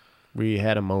 We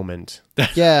had a moment.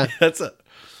 Yeah.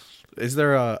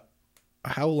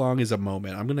 How long is a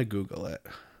moment? I'm gonna Google it.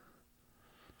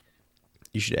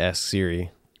 You should ask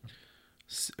Siri.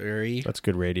 Siri, That's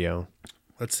good radio.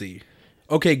 let's see.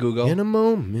 Okay, Google. In a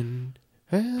moment.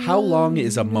 How long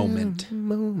is a moment? Every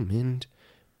moment.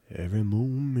 Every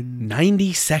moment.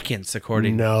 90 seconds,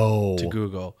 according No. to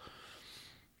Google.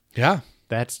 Yeah.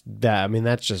 That's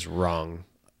just wrong.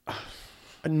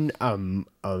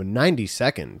 90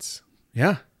 seconds.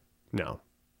 Yeah. No.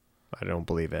 I don't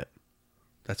believe it.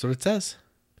 That's what it says.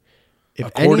 If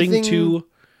According anything-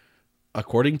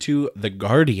 to The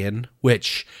Guardian,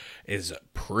 which is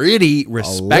pretty a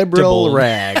respectable. liberal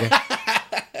rag.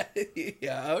 Yeah.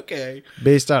 Yeah, okay.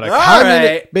 Based out of All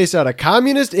right. based out of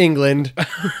communist England. All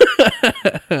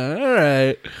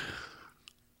right.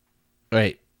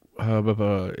 Wait.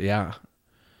 Yeah.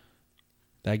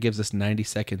 That gives us 90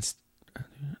 seconds.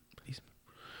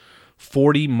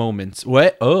 40 moments.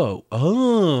 What?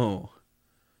 Oh.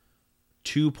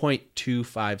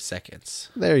 2.25 seconds.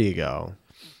 There you go.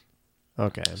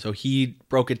 Okay. So he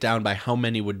broke it down by how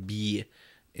many would be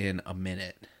in a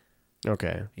minute.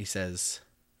 Okay. He says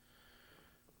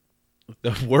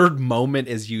the word moment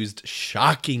is used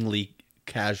shockingly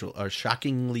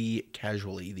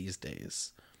casually these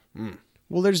days.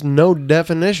 Well, there's no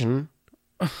definition.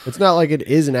 It's not like it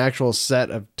is an actual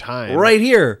set of time. Right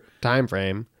here, Time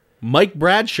frame. Mike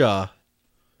Bradshaw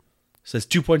says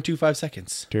 2.25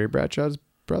 seconds. Terry Bradshaw's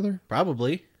brother?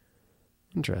 Probably.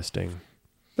 Interesting.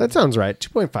 That sounds right.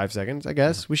 2.5 seconds, I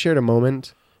guess. We shared a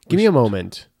moment. Give me a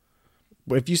moment.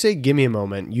 If you say give me a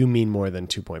moment, you mean more than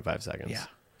 2.5 seconds. Yeah,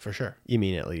 for sure. You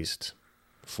mean at least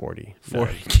 40.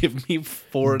 40. Give me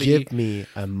 40. Give me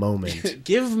a moment.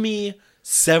 Give me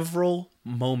several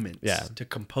moments Yeah. to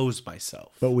compose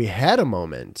myself. But we had a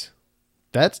moment.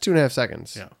 That's 2.5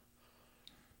 seconds. Yeah.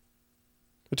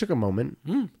 It took a moment.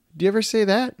 Do you ever say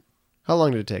that? How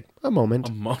long did it take? A moment.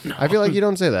 No. I feel like you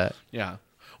don't say that. Yeah.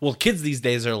 Well, kids these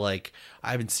days are like,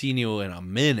 I haven't seen you in a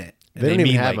minute. And They don't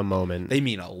even mean, have like, a moment. They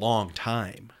mean a long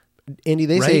time. Andy,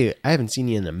 they Right? say, I haven't seen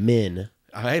you in a min.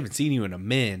 I haven't seen you in a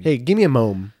min. Hey, give me a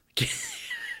mome.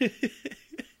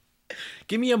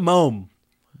 Give me a mome.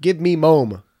 Give me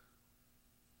mome.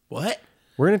 What?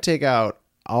 We're going to take out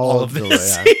all of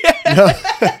this?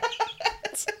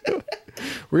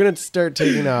 We're going to start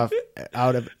taking out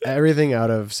of everything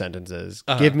out of sentences.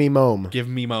 Give me mome. Give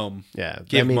me mome. Yeah. that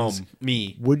Give means, mome.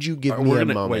 Me. Would you give Or me we're a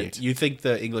gonna- moment? Wait, you think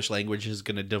the English language is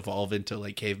going to devolve into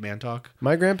like caveman talk?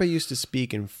 My grandpa used to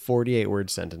speak in 48-word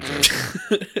sentences.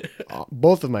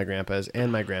 Both of my grandpas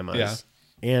and my grandmas. Yeah.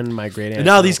 And my great aunt. And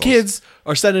now these kids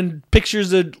are sending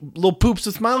pictures of little poops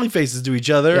with smiley faces to each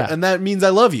other, Yeah. and that means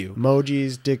I love you.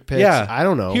 Emojis, dick pics. Yeah. I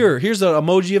don't know. Here's an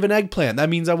emoji of an eggplant. That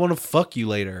means I want to fuck you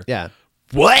later. Yeah.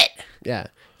 What? Yeah.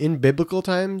 In biblical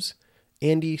times,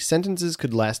 Andy, sentences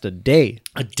could last a day.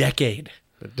 A decade.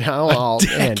 But now,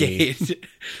 Andy. Decade.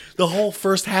 The whole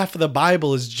first half of the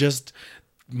Bible is just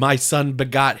my son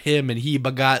begot him, and he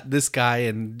begot this guy,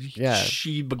 and Yeah.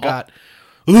 she begot.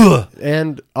 Ugh.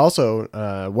 And also,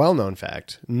 well-known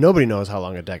fact, nobody knows how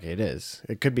long a decade is.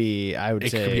 It could be, I would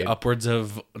It say... could be upwards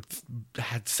of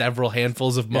had several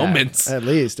handfuls of yeah, moments. At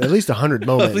least 100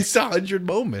 moments. At least 100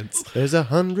 moments. There's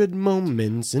 100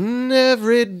 moments in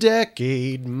every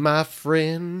decade, my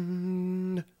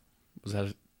friend. Was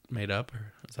that made up,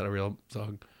 or is that a real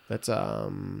song? That's,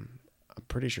 I'm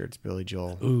pretty sure it's Billy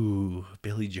Joel. Ooh,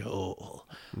 Billy Joel,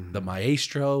 the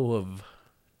maestro of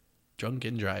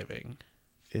drunken driving.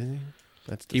 Is he?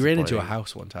 That's He ran into a disappointing.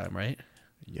 house one time, right?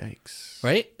 Yikes.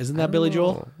 Right? Isn't I that don't Billy know.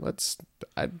 Joel?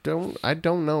 I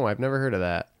don't know. I've never heard of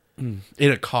that. In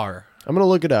a car, I'm going to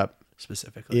look it up.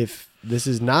 specifically. If this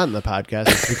is not in the podcast,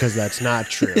 it's because that's not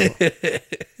true.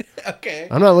 Okay.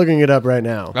 I'm not looking it up right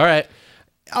now. All right.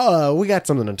 We got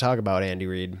something to talk about, Andy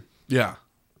Reid. Yeah.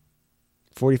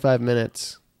 45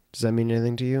 minutes. Does that mean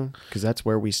anything to you? Because that's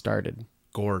where we started.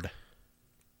 Gourd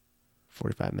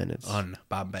 45 minutes. on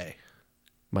Bombay.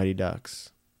 Mighty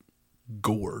Ducks,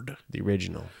 Gourd. the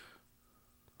original.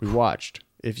 We watched.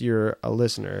 If you're a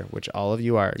listener, which all of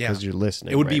you are, because you're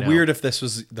listening. It would right be now. weird if this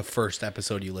was the first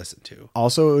episode you listened to.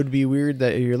 Also, it would be weird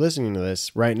that you're listening to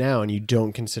this right now and you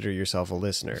don't consider yourself a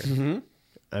listener. Mm-hmm.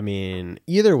 I mean,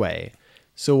 either way.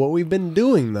 So what we've been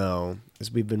doing, though,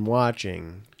 is we've been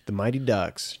watching The Mighty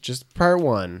Ducks, just part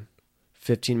 1,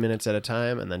 15 minutes at a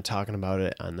time, and then talking about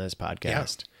it on this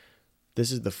podcast.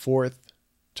 This is the 4th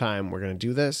time we're going to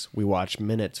do this. We watch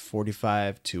minutes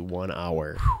 45 to 1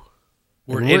 hour.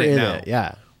 We're And in it now.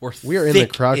 Yeah. We're in the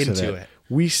thick crux of into it. it.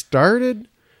 We started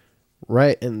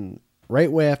right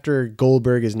way after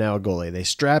Goldberg is now a goalie. They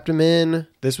strapped him in.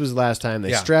 This was last time.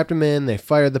 They strapped him in. They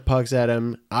fired the pucks at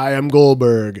him. I am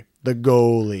Goldberg, the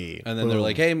goalie. And then they're Boom.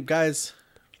 like, hey, guys,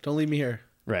 don't leave me here.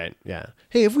 Right, yeah.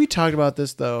 Hey, have we talked about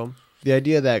this, though? The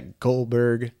idea that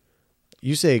Goldberg,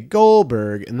 you say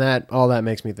Goldberg, and that all that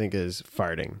makes me think is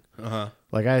farting. Uh-huh.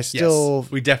 Like, I still...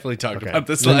 Yes, we definitely talked Okay. about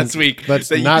this Then last week. let's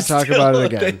that you not talk about it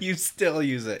again. That you still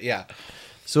use it, yeah.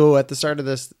 So at the start of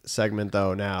this segment,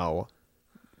 though, now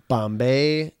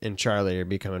Bombay and Charlie are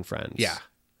becoming friends. Yeah.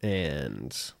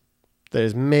 And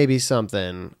there's maybe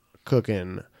something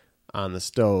cooking on the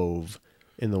stove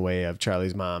in the way of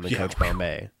Charlie's mom and Yeah. Coach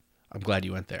Bombay. I'm glad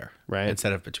you went there. Right.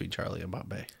 Instead of between Charlie and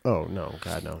Bombay. Oh, no.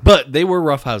 God, no. But they were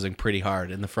roughhousing pretty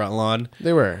hard in the front lawn.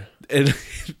 They were. And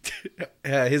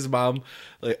his mom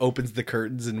like opens the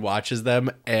curtains and watches them.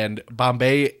 And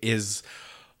Bombay is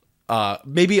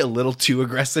maybe a little too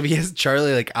aggressive. He has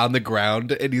Charlie like on the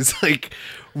ground and he's like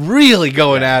really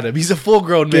going at him. He's a full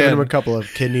grown man. Giving him a couple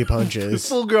of kidney punches.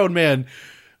 Full grown man.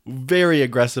 Very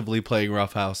aggressively playing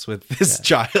roughhouse with this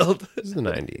child. It's the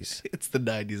 90s. It's the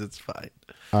 90s. It's fine.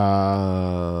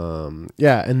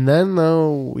 Yeah, and then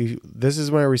though this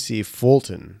is where we see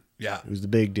Fulton. Yeah. Who's the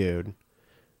big dude.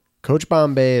 Coach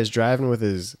Bombay is driving with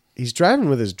his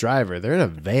driver. They're in a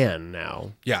van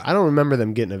now. Yeah. I don't remember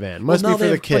them getting a van. Must be for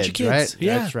the kids, right?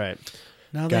 Yeah. That's right.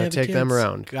 Now Gotta take them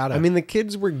around. Gotta. I mean, the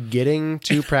kids were getting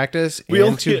to practice We and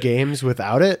only- to games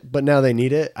without it, but now they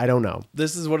need it. I don't know.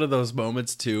 This is one of those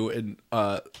moments too, and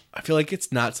I feel like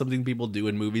it's not something people do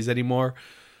in movies anymore,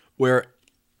 where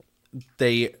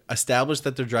they establish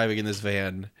that they're driving in this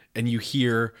van, and you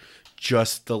hear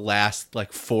just the last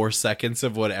like 4 seconds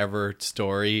of whatever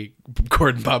story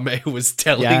Gordon Bombay was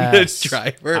telling Yes. the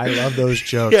driver. I love those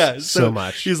jokes so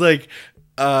much. He's like,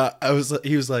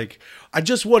 he was like, I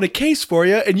just won a case for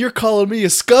you, and you're calling me a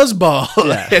scuzzball.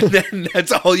 Yeah. And then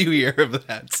that's all you hear of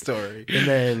that story. And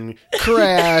then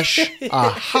crash, a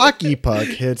hockey puck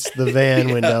hits the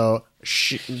van window,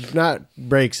 not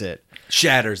breaks it.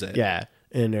 Shatters it. Yeah.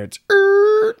 And it's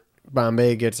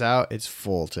Bombay gets out. It's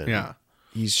Fulton. Yeah.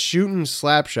 He's shooting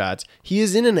slap shots. He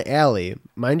is in an alley.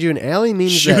 Mind you, an alley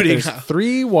means Shooting that there's out.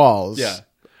 3 walls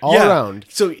all around.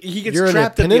 So he gets You're in a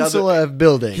trapped at the peninsula other. of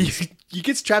buildings. He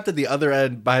gets trapped at the other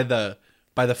end by the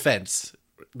fence.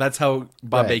 That's how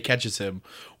Bombay Right. catches him.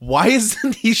 Why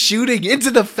isn't he shooting into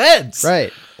the fence?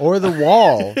 Right. Or the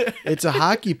wall. It's a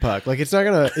hockey puck. Like it's not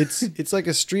gonna it's like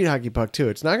a street hockey puck too.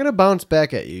 It's not gonna bounce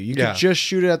back at you. You Yeah. could just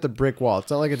shoot it at the brick wall.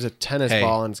 It's not like it's a tennis Hey.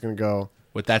 ball and it's gonna go.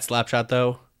 With that slap shot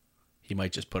though, he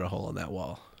might just put a hole in that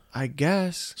wall. I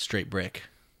guess. Straight brick.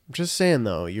 I'm just saying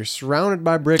though, you're surrounded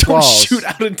by brick Don't walls. shoot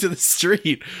out into the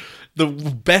street. The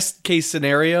best case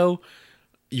scenario,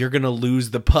 you're gonna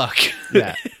lose the puck.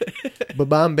 Yeah. But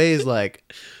Bombay's like,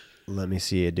 let me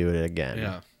see you do it again.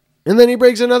 Yeah. And then he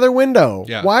breaks another window.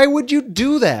 Yeah. Why would you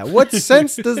do that? What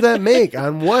sense does that make?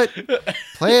 On what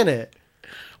planet?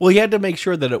 Well, he had to make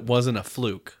sure that it wasn't a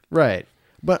fluke. Right.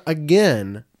 But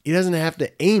again, he doesn't have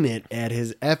to aim it at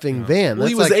his effing van. Well,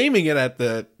 he That's was like- aiming it at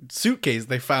the suitcase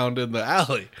they found in the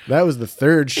alley. That was the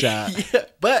third shot. Yeah,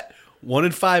 but 1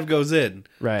 in 5 goes in.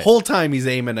 Right. Whole time he's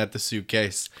aiming at the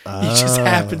suitcase. He just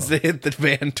happens to hit the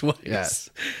van twice. Yes.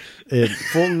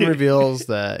 Fulton reveals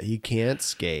that he can't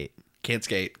skate. Can't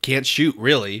skate. Can't shoot,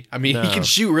 really. I mean, No. he can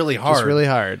shoot really hard. It's really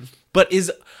hard. But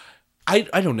I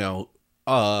don't know.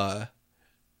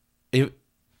 It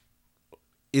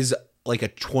is like a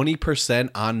 20%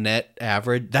 on net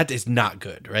average. That is not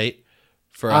good, right?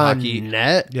 For a On hockey.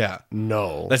 net? Yeah.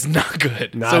 No. That's not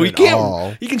good. Not so he at can't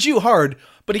all. he can shoot hard,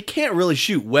 but he can't really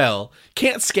shoot well.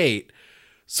 Can't skate.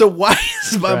 So why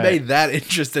is Bombay Right. that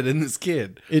interested in this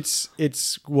kid? It's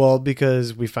well,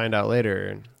 because we find out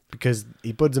later, because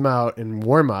he puts him out in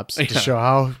warm-ups to Yeah. show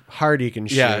how hard he can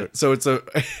shoot. Yeah. So it's a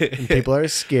And people are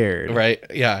scared. right.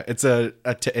 Yeah. It's a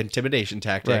intimidation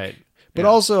tactic. Right. But Yeah.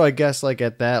 also, I guess, like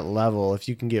at that level, if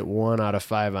you can get 1 out of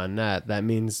 5 on net, that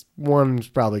means one's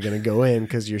probably going to go in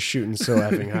because you're shooting so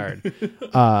effing hard.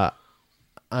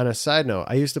 On a side note,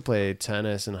 I used to play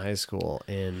tennis in high school,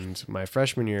 and my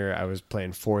freshman year, I was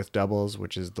playing 4th doubles,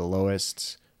 which is the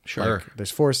lowest. Sure. Like,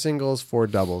 there's 4 singles, 4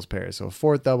 doubles pairs. So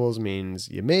 4th doubles means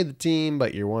you made the team,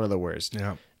 but you're one of the worst.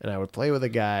 Yeah. And I would play with a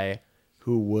guy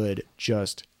who would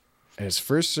just, at his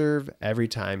first serve, every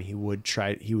time he would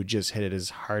just hit it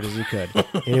as hard as he could.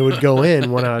 And it would go in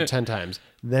 1 out of 10 times.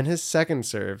 Then his second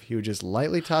serve, he would just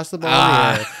lightly toss the ball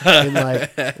in the air and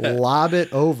like lob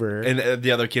it over. And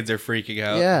the other kids are freaking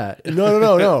out. Yeah.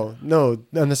 No.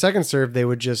 On the second serve, they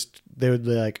would be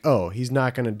like, oh, he's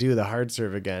not going to do the hard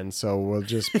serve again. So we'll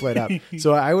just play it up.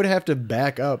 So I would have to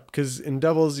back up because in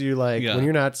doubles, you like, Yeah. when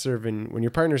you're not serving, when your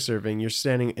partner's serving, you're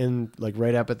standing in like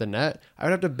right up at the net. I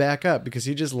would have to back up because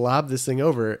he just lobbed this thing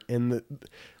over. And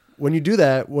when you do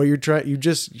that, well,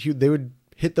 they would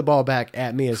hit the ball back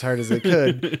at me as hard as they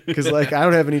could because like I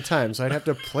don't have any time. So I'd have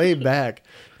to play back.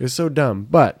 It was so dumb.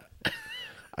 But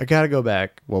I got to go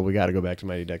back. Well, we got to go back to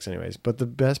Mighty Ducks anyways. But the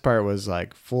best part was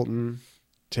like Fulton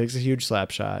takes a huge slap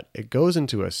shot. It goes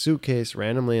into a suitcase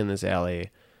randomly in this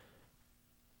alley.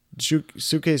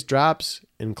 Suitcase drops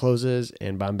and closes,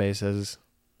 and Bombay says,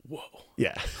 Whoa.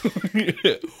 yeah.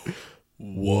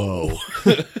 Whoa.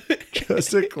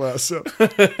 Just a close up.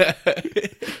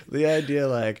 The idea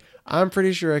like, I'm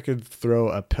pretty sure I could throw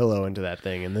a pillow into that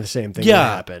thing and the same thing would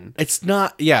happen. It's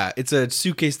not. Yeah, it's a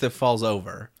suitcase that falls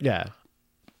over. Yeah.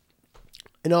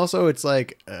 And also, it's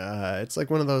like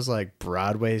one of those like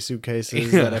Broadway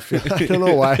suitcases that I feel. I don't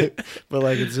know why, but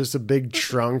like it's just a big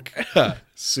trunk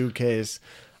suitcase.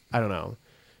 I don't know.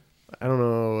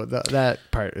 That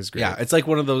part is great. Yeah, it's like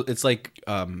one of those. It's like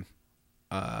John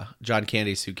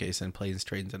Candy's suitcase in Planes,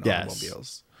 Trains, and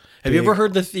Automobiles. Have you ever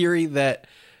heard the theory that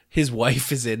his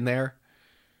wife is in there?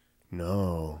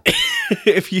 No.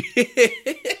 If you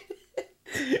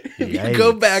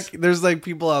go back, there's like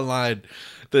people online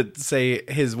that say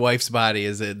his wife's body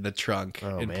is in the trunk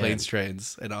in Planes,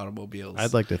 Trains, and Automobiles.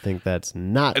 I'd like to think that's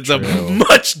not it's true. a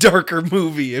much darker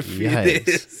movie if it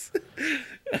is.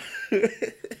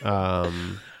 But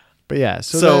yeah,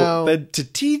 so now, then to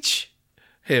teach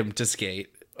him to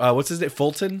skate, what's his name?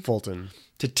 Fulton?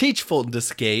 To teach Fulton to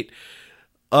skate,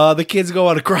 the kids go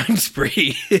on a crime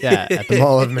spree. Yeah, at the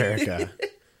Mall of America.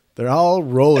 They're all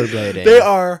rollerblading. They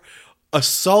are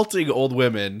assaulting old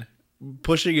women,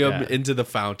 pushing them into the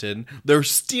fountain. They're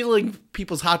stealing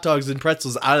people's hot dogs and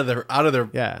pretzels out of their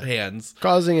hands,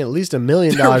 causing at least $1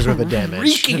 million worth of damage,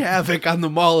 wreaking havoc on the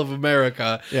Mall of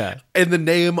America. Yeah, in the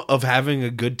name of having a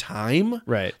good time.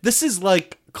 Right. This is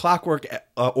like Clockwork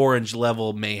Orange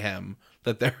level mayhem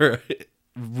that they're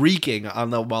wreaking on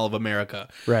the Mall of America.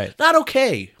 Right. Not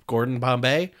okay, Gordon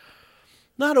Bombay.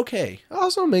 Not okay. It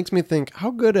also makes me think,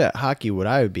 how good at hockey would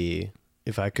I be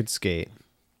if I could skate?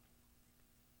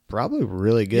 Probably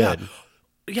really good.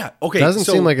 Yeah. Okay. Doesn't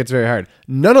seem like it's very hard.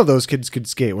 None of those kids could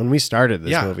skate when we started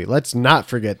this movie. Let's not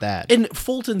forget that. And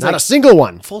Fulton's not a single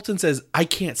one. Fulton says, I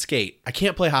can't skate. I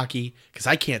can't play hockey because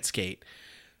I can't skate.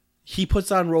 He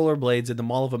puts on rollerblades in the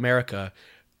Mall of America.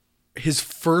 His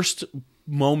first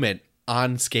moment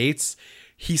on skates,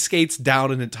 he skates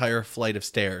down an entire flight of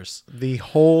stairs. The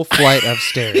whole flight of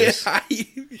stairs.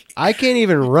 I can't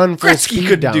even run full Gretzky speed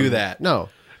couldn't down. do that. No.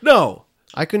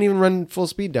 I couldn't even run full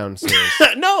speed downstairs.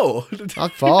 No.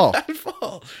 I'd fall.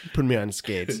 fall. Put me on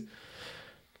skates.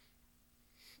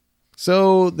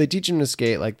 So they teach him to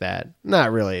skate like that.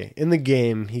 Not really. In the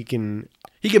game, he can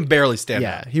barely stand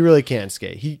up. Yeah, he really can't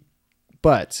skate.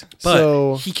 But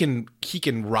so he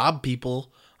can rob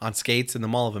people on skates in the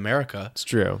Mall of America. It's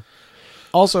true.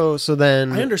 Also, so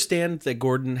then I understand that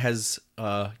Gordon has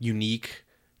unique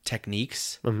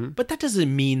techniques, but that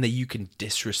doesn't mean that you can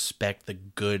disrespect the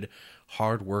good,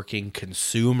 hardworking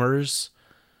consumers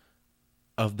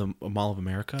of the Mall of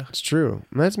America. It's true.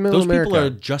 That's middle Those America. people are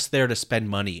just there to spend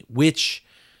money, which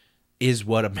is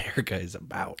what America is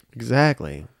about.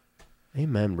 Exactly.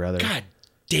 Amen, brother. God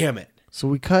damn it. So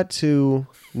we cut to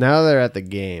now they're at the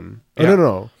game. Oh,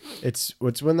 no. It's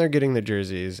when they're getting the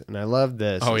jerseys, and I love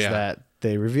this. That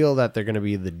they reveal that they're going to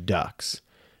be the Ducks.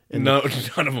 And none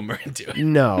of them are into it.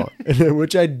 No,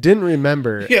 which I didn't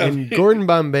remember. Yeah. And Gordon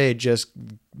Bombay just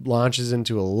launches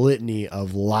into a litany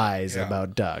of lies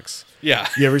about ducks. Yeah.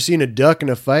 You ever seen a duck in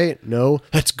a fight? No.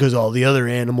 That's because all the other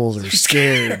animals are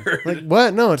scared. Like,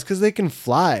 what? No, it's because they can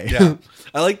fly. Yeah.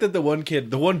 I like that the one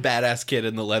badass kid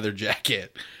in the leather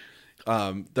jacket,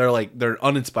 they're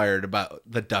uninspired about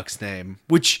the duck's name,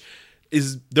 which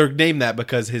is they're named that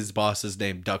because his boss is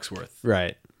named Ducksworth.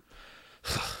 Right.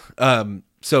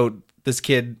 So this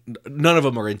kid, none of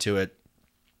them are into it.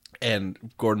 And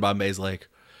Gordon Bombay's like,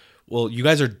 well, you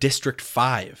guys are District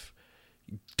 5.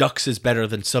 Ducks is better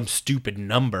than some stupid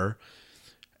number.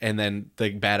 And then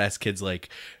the badass kid's like,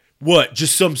 what?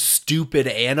 Just some stupid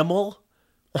animal?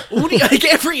 Like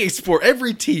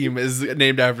every team is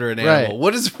named after an animal.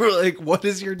 Right. What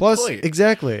is your point?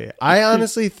 Exactly. I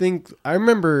honestly think I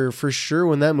remember for sure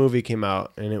when that movie came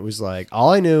out, and it was like all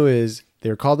I knew is they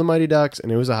were called the Mighty Ducks,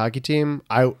 and it was a hockey team.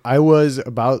 I was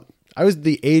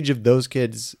the age of those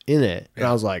kids in it, and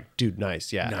I was like, dude,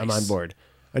 nice, I'm on board.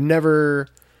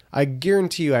 I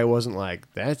guarantee you, I wasn't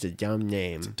like, that's a dumb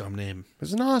name. It's a dumb name.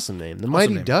 It's an awesome name. The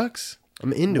Mighty Ducks.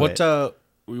 I'm into it.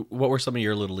 What were some of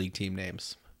your little league team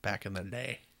names back in the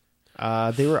day?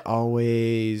 They were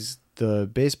always the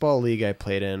baseball league I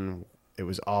played in. It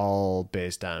was all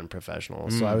based on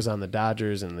professionals. So I was on the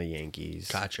Dodgers and the Yankees.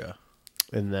 Gotcha.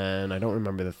 And then I don't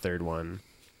remember the third one.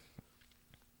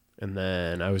 And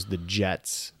then I was the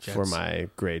Jets. For my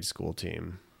grade school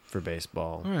team for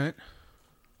baseball. All right.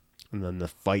 And then the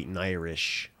Fighting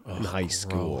Irish in high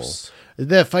school. Gross.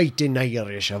 The Fighting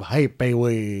Irish of Happy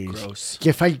Ways. Gross.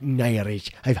 The Fighting Irish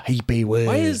of Happy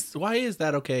Ways. Why is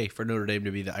that okay for Notre Dame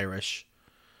to be the Irish?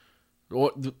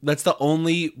 That's the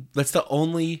only.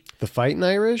 The Fighting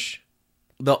Irish.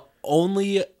 The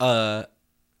only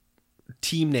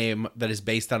team name that is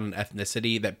based on an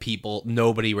ethnicity that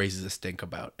nobody raises a stink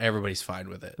about. Everybody's fine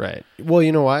with it. Right. Well,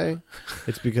 you know why?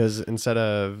 It's because instead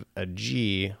of a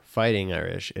G, fighting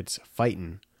Irish, it's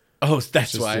fighting. Oh,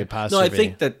 that's just why. the No, apostrophe. I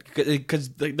think that because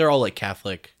they're all like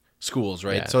Catholic schools,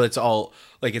 right? Yeah. So it's all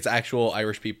like it's actual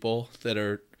Irish people that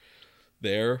are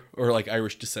there, or like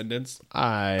Irish descendants.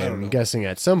 I'm guessing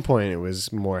at some point it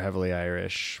was more heavily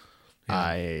Irish.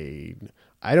 I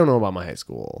don't know about my high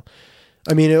school.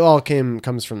 I mean, it all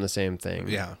comes from the same thing.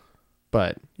 Yeah.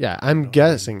 But yeah, I'm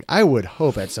guessing. I would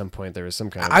hope at some point there was some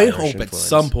kind of. I Irish hope at influence.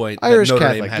 some point that Irish Notre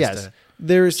Catholic. Dame has Yes, to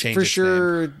there's change for its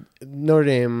sure. Notre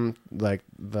Dame, like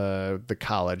the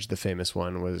college, the famous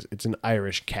one it's an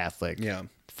Irish Catholic. Yeah.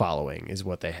 Following is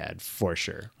what they had for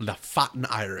sure. The Fountain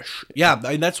Irish. Yeah,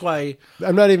 I mean, that's why.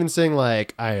 I'm not even saying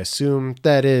like I assume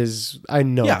that is. I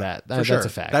know that. For sure. That's a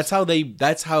fact.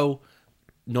 That's how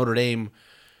Notre Dame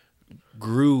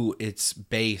grew its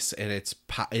base and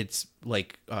its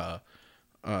like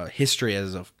history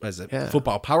as a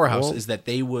football powerhouse, Well, is that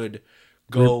they would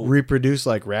go reproduce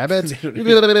like rabbits.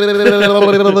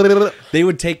 they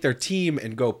would take their team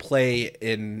and go play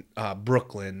in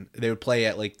Brooklyn. They would play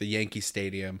at like the Yankee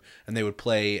Stadium, and they would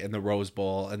play in the Rose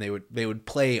Bowl, and they would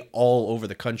play all over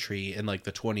the country in like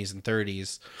the 20s and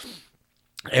 30s,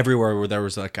 everywhere where there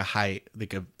was like a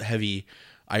heavy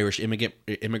Irish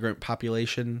immigrant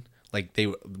population. Like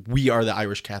we are the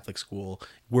Irish Catholic school.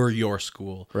 We're your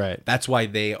school. Right. That's why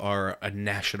they are a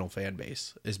national fan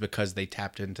base, is because they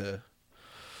tapped into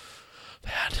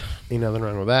that. Ain't nothing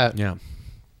wrong with that. Yeah.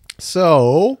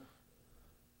 So,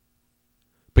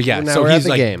 But yeah, now so we're at he's the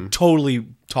like game. totally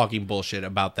talking bullshit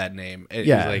about that name. He's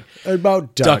yeah, like,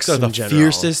 about ducks are in the general.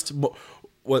 fiercest,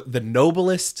 the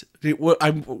noblest.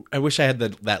 I wish I had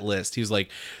that list. He was like,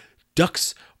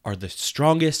 ducks are the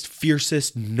strongest,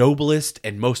 fiercest, noblest,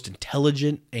 and most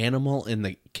intelligent animal in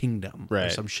the kingdom. Or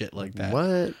Right. some shit like that.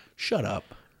 What? Shut up.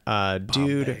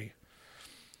 Dude. Bombay.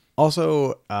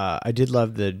 Also, I did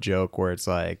love the joke where it's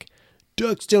like,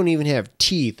 ducks don't even have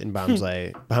teeth, and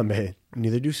Bombay,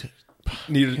 neither do.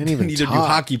 Neither Can't even do talk.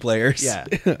 hockey players. Yeah.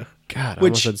 God, I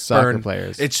Which almost said soccer burn.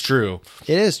 players. It's true.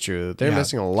 It is true. They're Yeah.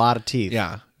 missing a lot of teeth.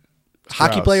 Yeah.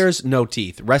 Hockey gross. players, no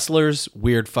teeth. Wrestlers,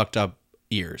 weird, fucked up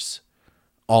ears.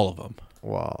 All of them.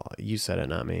 Well, you said it,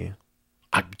 not me.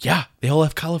 Yeah, they all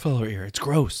have cauliflower ear. It's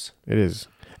gross. It is.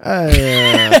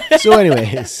 So,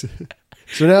 anyways,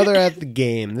 so now they're at the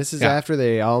game. This is Yeah. after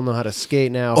they all know how to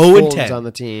skate now. 0 and Fulton's 10. on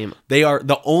the team. They are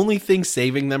the only thing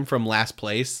saving them from last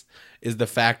place is the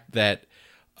fact that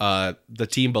the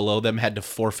team below them had to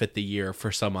forfeit the year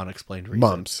for some unexplained reason.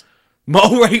 Mumps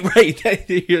Oh,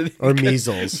 right. or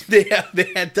measles. They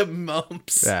had the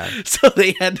mumps. Yeah. So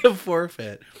they had to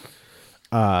forfeit.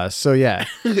 So yeah,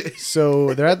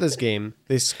 so they're at this game.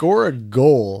 They score a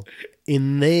goal,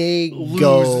 and they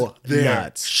go their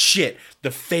nuts. shit.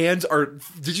 The fans are.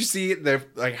 Did you see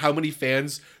like how many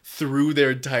fans threw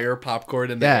their entire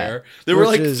popcorn in the Yeah, air? There were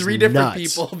which like is 3 different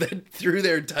nuts. people that threw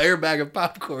their entire bag of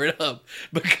popcorn up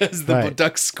because the Right.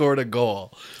 Ducks scored a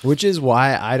goal. Which is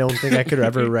why I don't think I could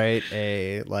ever write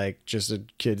just a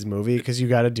kids movie, because you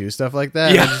got to do stuff like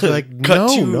that. Yeah. I'm just like, Cut no,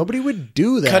 to- nobody would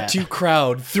do that. Cut to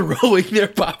crowd throwing their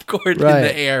popcorn in Right.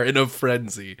 the air in a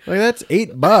frenzy. Like, that's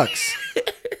 $8.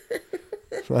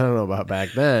 I don't know about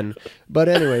back then, but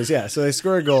anyways, yeah. So they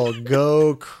score a goal,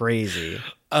 go crazy.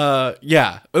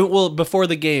 Yeah. Well, before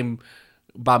the game,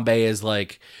 Bombay is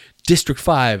like, District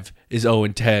 5 is 0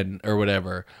 and 10 or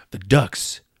whatever. The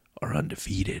Ducks are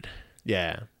undefeated.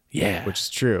 Yeah, Yeah. which is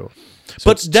true. So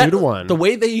But it's that, 2-1.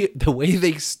 the way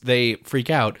they freak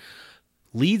out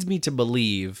leads me to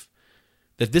believe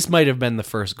that this might have been the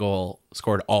first goal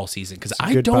scored all season, because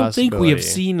I good don't think we have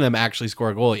possibility. seen them actually score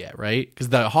a goal yet, right? Because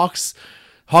the Hawks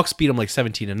beat them like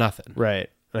 17-0. Right,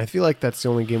 and I feel like that's the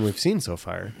only game we've seen so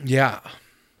far. Yeah.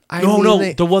 I No,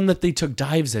 mean, the one that they took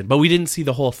dives in, but we didn't see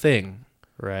the whole thing.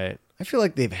 Right. I feel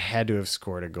like they've had to have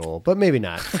scored a goal, but maybe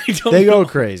not. don't They go know.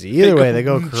 crazy. Either way, they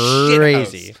go shithouse.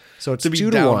 crazy. So it's To be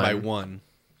 2-1. down by 1.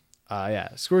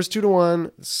 Yeah, scores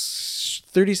 2-1.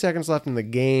 30 seconds left in the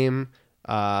game.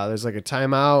 There's like a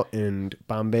timeout, and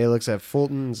Bombay looks at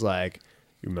Fulton's like,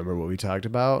 "You remember what we talked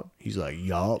about?" He's like,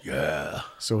 "Yup." Yeah.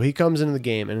 So he comes into the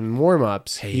game, and in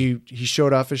warm-ups, he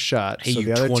showed off his shot. Hey, so you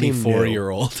the other team knew.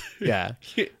 24-year-old. Yeah,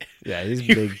 yeah, he's a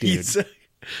big dude. He's-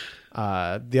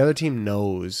 The other team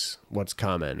knows what's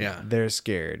coming. Yeah. They're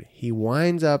scared. He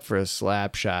winds up for a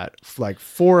slap shot. Like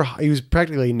he was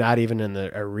practically not even in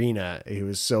the arena. He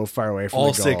was so far away from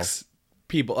all the goal. 6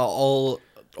 people, all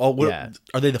Yeah.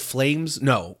 are they the Flames?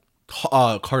 No.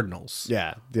 Cardinals.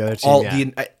 Yeah, the other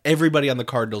team. Everybody on the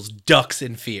Cardinals ducks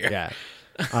in fear. Yeah.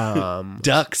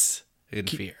 Ducks in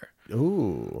fear.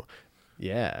 Ooh.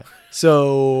 Yeah.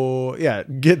 So yeah,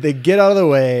 they get out of the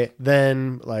way.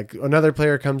 Then like another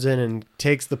player comes in and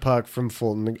takes the puck from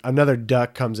Fulton. Another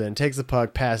Duck comes in, takes the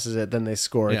puck, passes it. Then they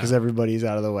score because everybody's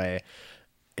out of the way.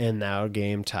 And now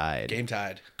game tied. Game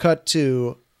tied. Cut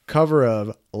to cover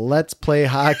of Let's Play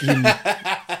Hockey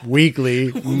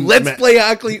Weekly. Let's play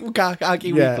hockey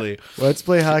weekly. Let's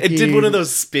Play Hockey. It did one of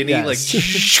those spinny like.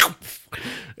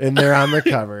 And they're on the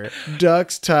cover.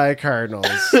 Ducks tie Cardinals.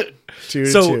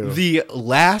 2-2. So the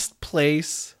last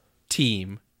place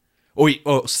team,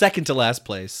 second to last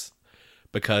place,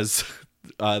 because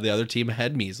the other team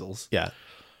had measles. Yeah.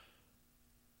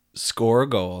 Score a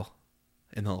goal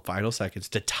in the final seconds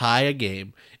to tie a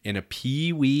game in a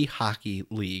Pee-wee hockey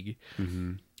league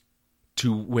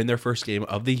to win their first game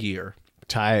of the year.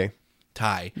 Tie.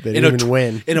 They didn't even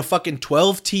win. In a fucking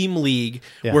 12-team league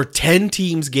where 10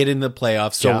 teams get in the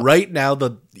playoffs. So right now,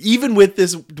 even with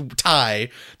this tie,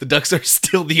 the Ducks are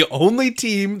still the only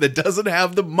team that doesn't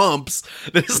have the mumps,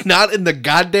 that is not in the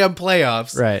goddamn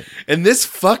playoffs. Right. And this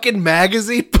fucking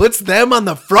magazine puts them on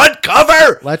the front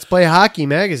cover. Let's Play Hockey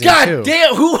magazine, God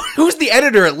damn, who's the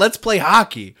editor at Let's Play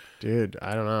Hockey? Dude,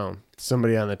 I don't know.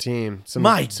 Somebody on the team. Some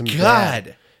God.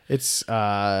 dad. It's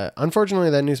unfortunately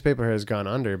that newspaper has gone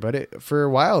under, but for a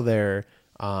while there,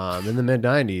 in the mid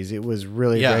 '90s, it was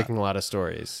really breaking a lot of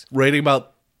stories, writing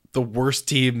about the worst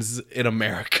teams in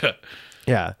America.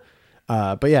 Yeah,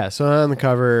 but yeah. So on the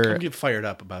cover, I'm getting fired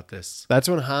up about this. That's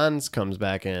when Hans comes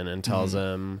back in and tells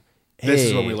him, "Hey, this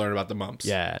is when we learn about the mumps."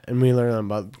 Yeah, and we learn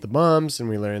about the mumps, and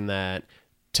we learn that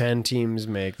 10 teams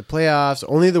make the playoffs.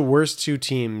 Only the worst 2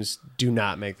 teams do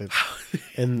not make the.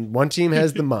 And one team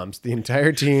has the mumps. The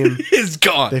entire team is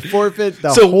gone. They forfeit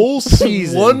the whole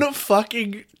season. One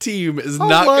fucking team is How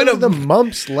not long going do the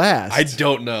mumps last? I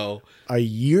don't know. A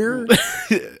year?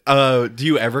 Do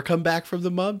you ever come back from the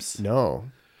mumps?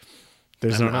 No.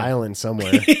 There's an island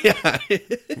somewhere. Yeah.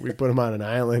 We put them on an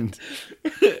island.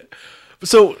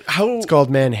 So it's called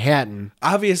Manhattan.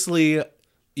 Obviously,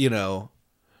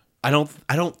 I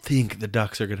don't think the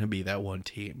Ducks are going to be that one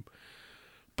team.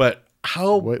 But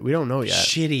how we don't know yet.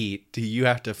 Shitty do you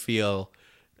have to feel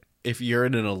if you're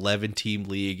in an 11-team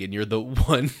league and you're the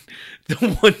one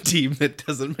team that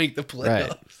doesn't make the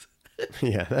playoffs? Right.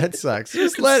 Yeah, that sucks.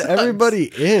 Just let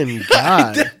everybody in.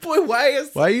 God. Boy, why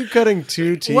are you cutting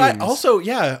 2 teams? Why? Also,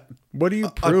 yeah. What are you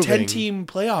proving? A 10-team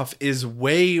playoff is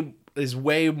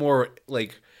way more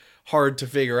like hard to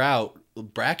figure out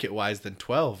bracket wise than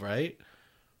 12, right?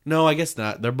 No, I guess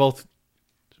not. They're both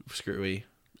screwy.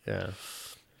 Yeah.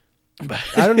 But,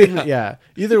 I don't even. Yeah.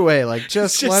 Either way, like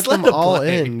just let them all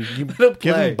play. in. You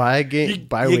give them by game.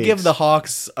 You give the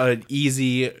Hawks an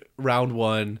easy round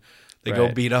 1. They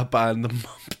go beat up on the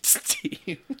Mumps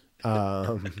team.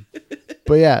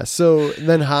 But yeah. So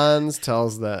then Hans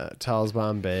tells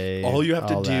Bombay. All you have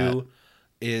to do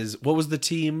is, what was the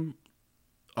team?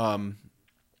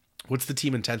 What's the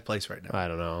team in 10th place right now? I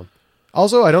don't know.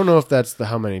 Also, I don't know if that's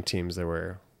how many teams there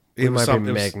were. We might be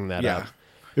making that up.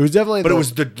 It was definitely, but it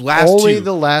was the last only 2.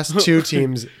 The last 2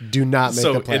 teams do not make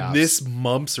the playoffs. So in this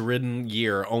mumps-ridden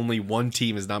year, only one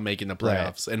team is not making the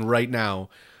playoffs, and right now,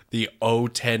 the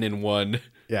 0-10-1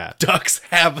 Ducks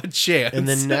have a chance. And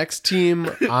the next team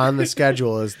on the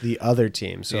schedule is the other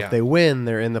team. So if they win,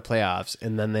 they're in the playoffs,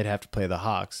 and then they'd have to play the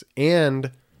Hawks.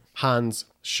 And Hans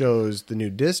shows the new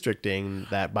districting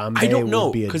that Bombay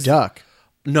will be a Duck.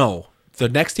 No. The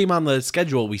next team on the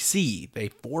schedule we see, they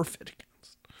forfeit against.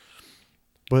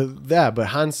 But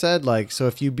Hans said, like, so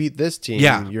if you beat this team,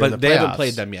 you're in the playoffs. They haven't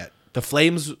played them yet. The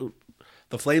Flames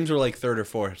were like 3rd or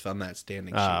 4th on that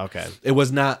standing sheet. Okay. It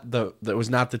was not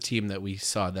the team that we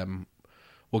saw them.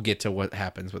 We'll get to what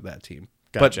happens with that team.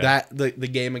 Gotcha. But the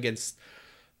game against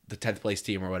the 10th place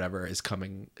team or whatever is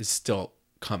still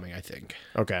coming, I think.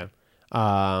 Okay.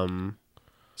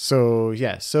 So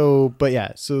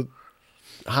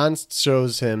Hans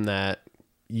shows him that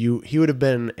he would have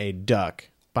been a Duck.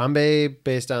 Bombay,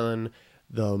 based on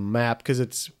the map,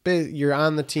 because you're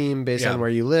on the team based on where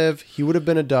you live. He would have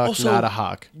been a Duck, also, not a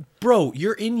Hawk. Bro,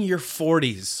 you're in your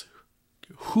 40s.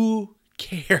 Who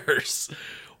cares?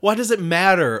 Why does it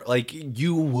matter? Like,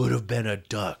 you would have been a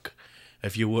Duck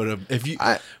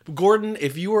Gordon,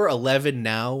 if you were 11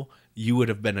 now, you would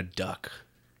have been a Duck.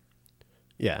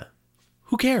 Yeah.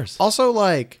 Who cares? Also,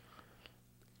 like,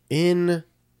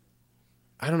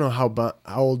 I don't know how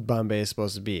old Bombay is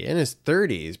supposed to be. In his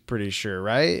 30s, pretty sure,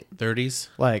 right? 30s?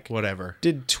 Like, whatever.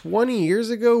 Did 20 years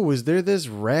ago, was there this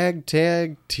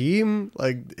ragtag team?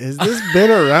 Like, has this been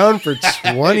around for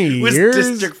 20 years? Was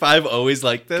District 5 always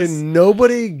like this? Can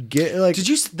nobody get, like...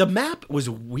 the map was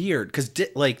weird, because,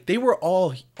 they were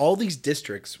all these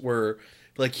districts were,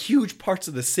 like huge parts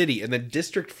of the city, and then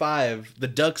District 5, the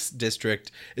Ducks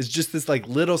district, is just this like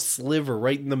little sliver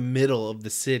right in the middle of the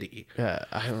city. Yeah,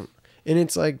 I don't. And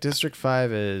it's like District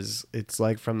 5 it's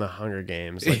like from the Hunger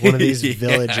Games, like one of these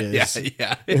villages.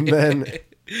 Yeah. And then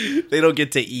they don't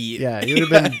get to eat. yeah, you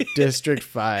would have been District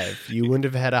 5. You wouldn't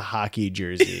have had a hockey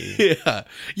jersey.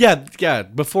 Yeah.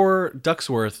 Before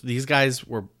Ducksworth, these guys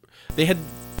they had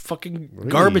fucking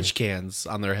garbage cans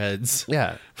on their heads.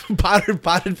 Yeah.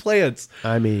 potted plants.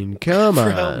 I mean, come For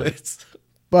on. helmets.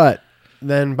 But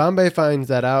then Bombay finds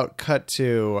that out. Cut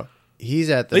to he's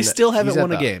at the. They still haven't he's at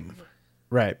won a the- game.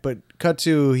 Right, but cut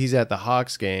to he's at the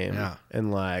Hawks game. Yeah.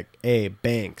 And like, hey,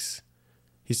 Banks.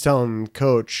 He's telling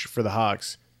coach for the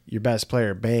Hawks, your best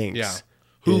player, Banks,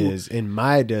 Yeah. is in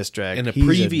my district. In a He's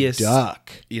previous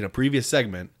duck. In a previous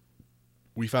segment,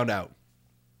 we found out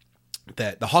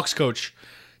that the Hawks coach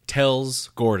tells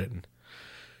Gordon,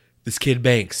 this kid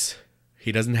Banks,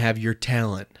 he doesn't have your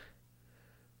talent,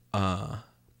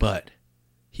 but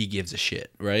he gives a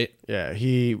shit, right? Yeah,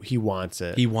 he wants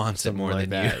it. He wants it Something more like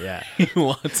than that, you. yeah. He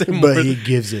wants it more. But he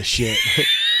gives a shit.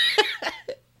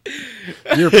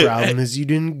 Your problem is you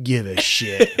didn't give a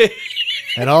shit.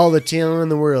 Had all the talent in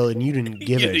the world and you didn't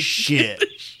give a shit.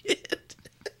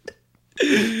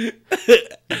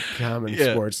 Common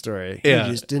sports story. Yeah.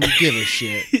 He just didn't give a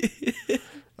shit.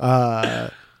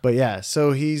 But yeah,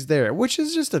 so he's there, which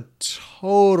is just a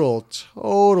total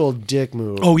dick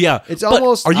move. Oh yeah, It's But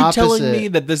almost Are you opposite. telling me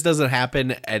that this doesn't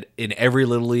happen in every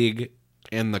little league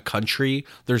in the country?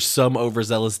 There's some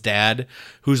overzealous dad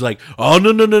who's like, "Oh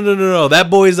no,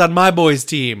 that boy's on my boy's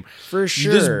team." For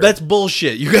sure. That's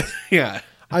bullshit. You guys, yeah.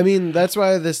 I mean, that's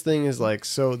why this thing is like,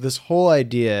 so this whole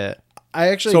idea, I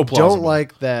actually So don't plausible.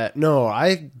 like that. No,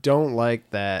 I don't like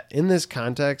that. In this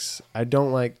context, I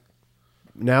don't like,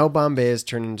 now Bombay has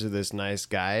turned into this nice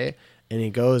guy, and he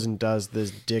goes and does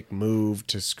this dick move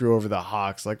to screw over the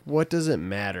Hawks. Like, what does it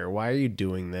matter? Why are you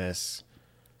doing this?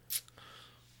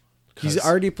 He's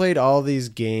already played all these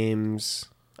games.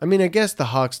 I mean, I guess the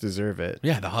Hawks deserve it.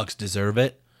 Yeah, the Hawks deserve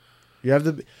it. You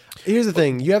have here's the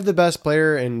thing. You have the best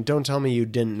player, and don't tell me you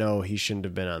didn't know he shouldn't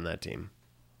have been on that team.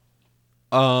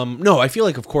 No, I feel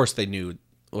like of course they knew,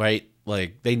 right?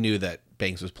 Like they knew that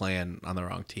Banks was playing on the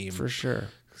wrong team. For sure.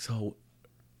 So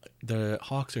the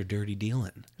Hawks are dirty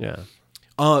dealing. Yeah.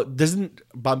 Doesn't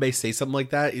Bombay say something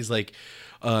like that? He's like,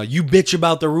 you bitch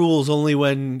about the rules only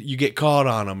when you get caught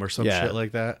on them or some shit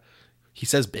like that. He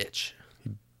says bitch.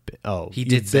 Oh, He you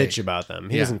did bitch say- about them.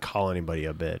 He Yeah. doesn't call anybody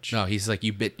a bitch. No, he's like,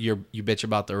 you bitch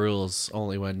about the rules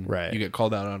only when Right. you get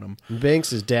called out on them.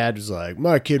 Banks' dad was like,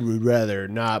 my kid would rather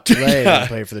not play than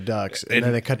play for the Ducks. And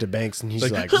then they cut to Banks, and he's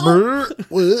like, "Brr,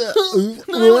 I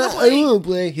want to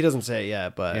play. He doesn't say it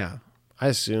yet, but Yeah. I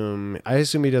assume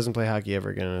he doesn't play hockey ever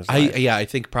again in his life. I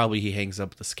think probably he hangs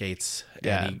up the skates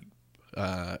Yeah. and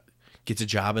he gets a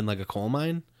job in like a coal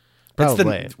mine. Probably.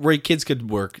 That's where kids could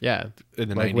work. Yeah, in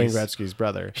the like 90s. Wayne Gretzky's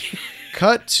brother.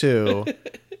 Cut to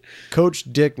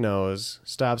Coach Dick Nose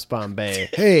stops Bombay.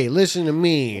 Hey, listen to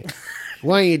me.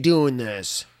 Why are you doing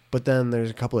this? But then there's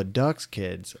a couple of Ducks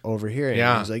kids over here. And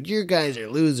Yeah. he's like, you guys are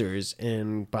losers.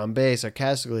 And Bombay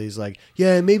sarcastically is like,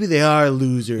 yeah, maybe they are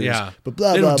losers. Yeah. But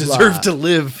blah, They blah, don't blah. deserve to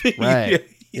live. Right.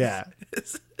 Yeah.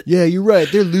 Yeah, you're right.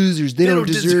 They're losers. They don't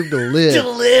deserve to live. To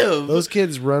live. Those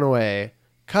kids run away.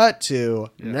 Cut to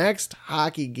next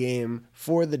hockey game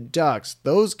for the Ducks.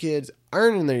 Those kids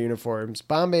aren't in their uniforms.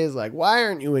 Bombay is like, why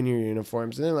aren't you in your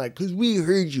uniforms? And they're like, because we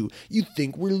heard you. You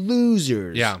think we're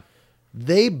losers. Yeah.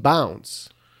 They bounce.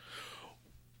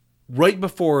 Right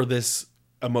before this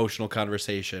emotional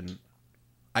conversation,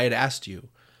 I had asked you,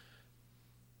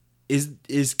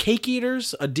 is cake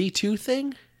eaters a D2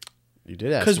 thing? You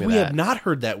did ask Because me we that. have not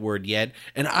heard that word yet,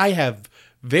 and I have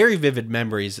very vivid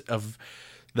memories of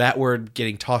that word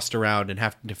getting tossed around and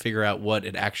having to figure out what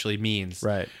it actually means.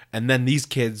 Right. And then these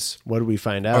kids What did we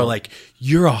find out? are like,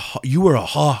 you were a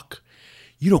hawk.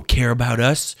 You don't care about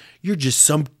us. You're just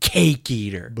some cake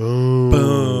eater. Boom.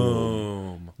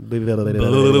 Boom. I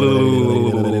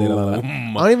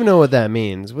don't even know what that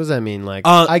means. What does that mean? Like,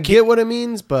 I get what it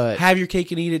means, but Have your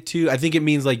cake and eat it too. I think it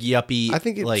means like yuppie. I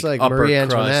think it's like upper Marie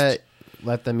crust. Antoinette,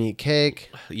 let them eat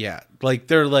cake. Yeah, like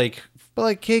they're like. But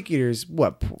like cake eaters,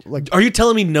 what? Like Are you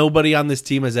telling me nobody on this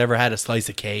team has ever had a slice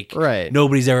of cake? Right.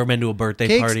 Nobody's ever been to a birthday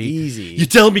Cake's party. easy. You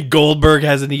telling me Goldberg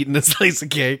hasn't eaten a slice of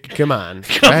cake? come on,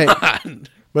 Come right? on.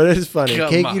 But it is funny. Come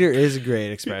Cake on. eater is a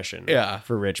great expression. Yeah.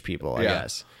 For rich people, I Yeah.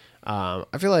 guess. I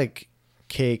feel like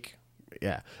cake.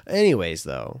 Yeah. Anyways,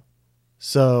 though,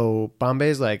 so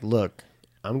Bombay's like, look,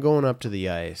 I'm going up to the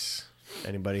ice.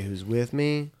 Anybody who's with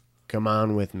me, come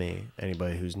on with me.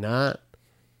 Anybody who's not,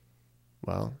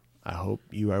 well, I hope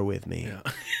you are with me.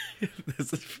 Yeah.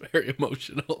 This is very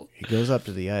emotional. He goes up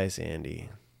to the ice, Andy.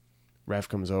 Ref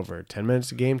comes over. 10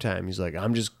 minutes of game time. He's like,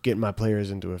 I'm just getting my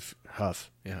players into a huff.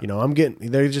 Yeah. You know,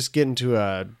 they're just getting to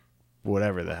a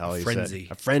whatever the hell he frenzy.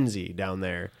 said. A frenzy down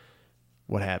there.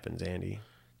 What happens, Andy?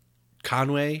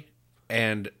 Conway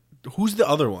and who's the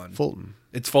other one? Fulton.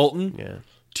 It's Fulton? Yeah.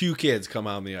 2 kids come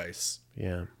on the ice.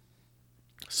 Yeah.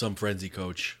 Some frenzy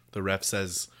coach. The ref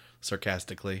says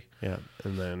sarcastically. Yeah.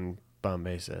 And then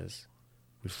Bombay says,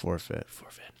 we forfeit.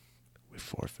 We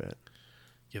forfeit.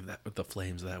 Give that with the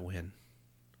Flames that win.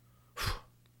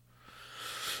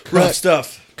 Rough Rough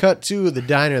stuff. Cut to the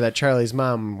diner that Charlie's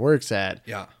mom works at.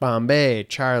 Yeah. Bombay,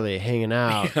 Charlie hanging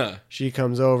out. Yeah. She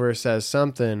comes over, says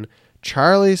something.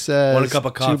 Charlie says Want a cup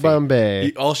of coffee? to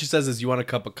Bombay. All she says is, you want a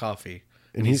cup of coffee?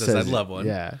 And he says, I'd love one.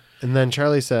 Yeah. And then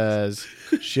Charlie says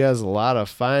she has a lot of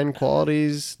fine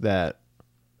qualities that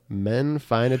men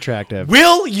find attractive.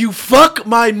 Will you fuck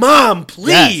my mom,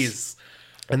 please? Yes.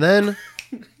 And then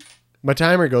my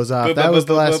timer goes off. That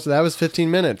was 15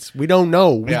 minutes. We don't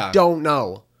know. We don't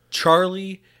know.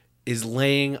 Charlie is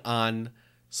laying on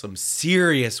some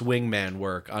serious wingman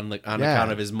work on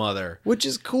account of his mother. Which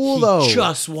is cool, though. He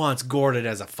just wants Gordon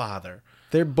as a father.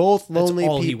 They're both lonely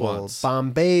all he people. wants.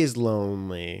 Bombay's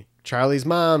lonely. Charlie's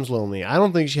mom's lonely. I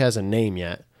don't think she has a name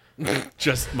yet.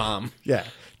 Just mom. Yeah.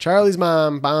 Charlie's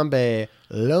mom, Bombay,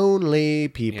 lonely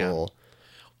people. Yeah.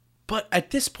 But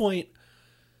at this point,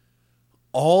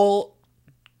 all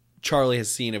Charlie has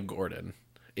seen of Gordon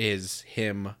is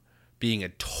him being a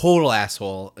total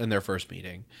asshole in their first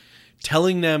meeting,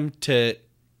 telling them to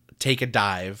take a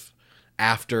dive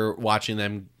after watching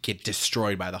them get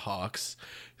destroyed by the Hawks.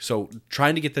 So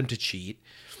trying to get them to cheat.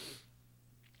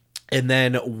 And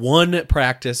then one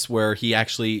practice where he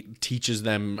actually teaches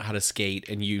them how to skate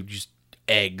and you just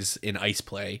eggs in ice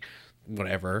play,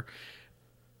 whatever.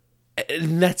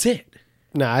 And that's it.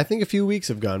 Nah, I think a few weeks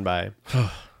have gone by.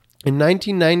 In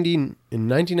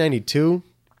 1992,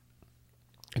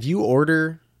 if you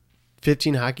order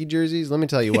 15 hockey jerseys, let me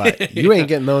tell you what, you ain't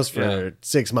getting those for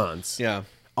 6 months. Yeah.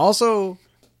 Also,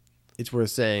 it's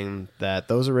worth saying that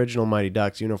those original Mighty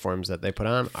Ducks uniforms that they put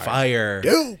on are Fire.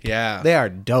 dope. Yeah. They are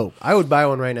dope. I would buy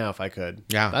one right now if I could.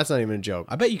 Yeah. That's not even a joke.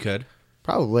 I bet you could.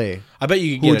 Probably. I bet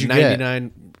you could Who get a would you get?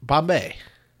 99 Bombay.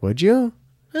 Would you?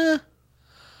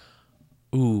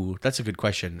 Ooh, that's a good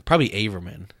question. Probably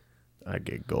Averman. I'd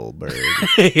get Goldberg.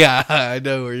 Yeah, I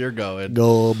know where you're going.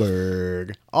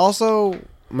 Goldberg. Also,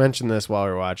 mention this while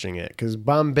we're watching it, because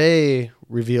Bombay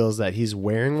reveals that he's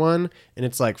wearing one, and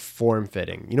it's like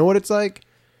form-fitting. You know what it's like?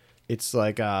 It's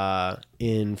like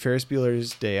in Ferris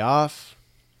Bueller's Day Off,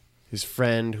 his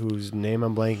friend, whose name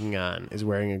I'm blanking on, is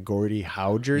wearing a Gordie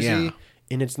Howe jersey,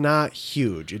 and it's not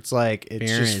huge. It's like, it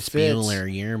just fits.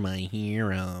 Bueller, you're my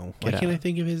hero. Why can't I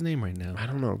think of his name right now? I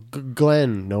don't know.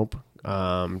 Glenn. Nope.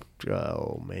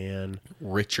 Oh, man.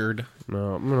 Richard.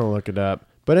 No, I'm going to look it up.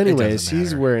 But anyways,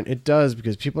 he's wearing, it does,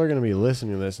 because people are going to be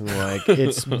listening to this and like,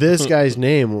 it's this guy's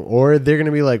name, or they're going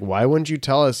to be like, why wouldn't you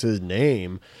tell us his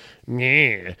name?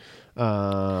 Yeah.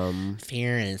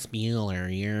 Ferris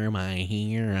Bueller, you're my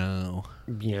hero.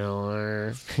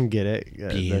 Bueller. Get it?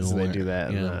 That's, they do that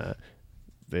in the,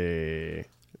 they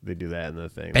do that in the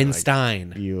thing. Ben like,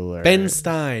 Stein. Bueller. Ben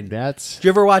Stein. That's, Did you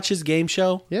ever watch his game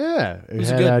show? yeah. It was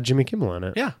had good. Jimmy Kimmel on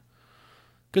it. Yeah.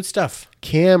 Good stuff.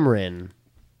 Cameron.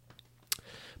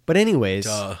 But anyways,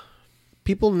 Duh.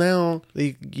 people now,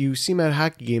 you see them at a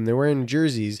hockey game, they're wearing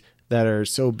jerseys that are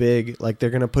so big, like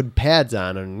they're going to put pads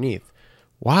on underneath.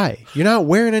 Why? You're not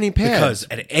wearing any pads.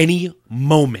 Because at any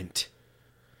moment,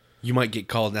 you might get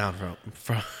called down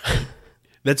from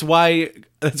That's why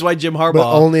Jim Harbaugh.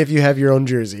 But only if you have your own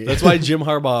jersey. That's why Jim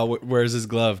Harbaugh wears his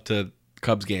glove to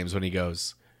Cubs games when he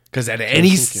goes. Because at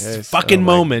any fucking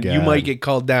moment, you might get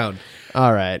called down.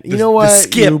 All right. You know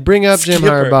what? You bring up Jim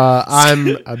Harbaugh.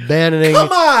 I'm abandoning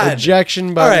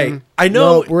ejection button. All right. I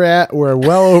know. Nope, we're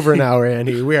well over an hour,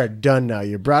 Andy. We are done now.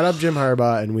 You brought up Jim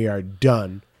Harbaugh, and we are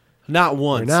done. Not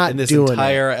once in this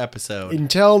entire episode.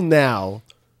 Until now.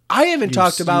 I haven't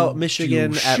talked about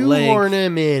Michigan at length. Shoehorn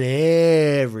him in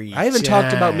every I haven't time.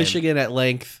 talked about Michigan at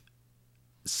length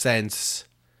since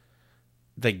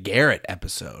the Garrett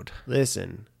episode.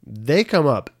 Listen, they come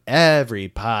up every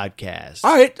podcast.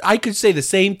 All right, I could say the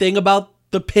same thing about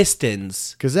the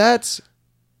Pistons. Because that's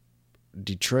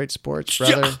Detroit sports,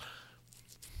 brother.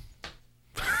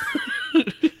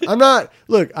 I'm not.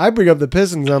 Look, I bring up the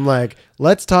Pistons. I'm like,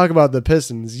 let's talk about the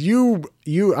Pistons.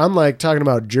 I'm like talking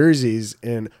about jerseys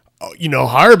and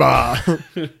Harbaugh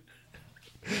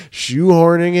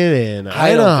shoehorning it in.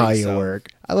 I know how you work.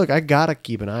 I gotta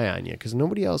keep an eye on you because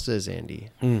nobody else is, Andy.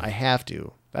 I have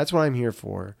to. That's what I'm here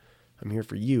for. I'm here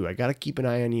for you. I gotta keep an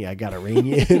eye on you. I gotta rein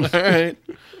you in.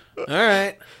 All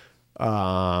right.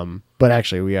 But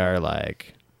actually, we are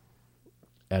like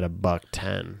at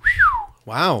 $1.10.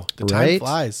 Wow, the time Right?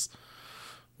 flies.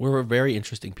 We're very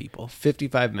interesting people.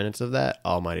 55 minutes of that,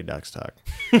 Almighty Ducks talk.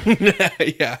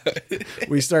 Yeah.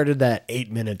 We started that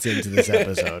 8 minutes into this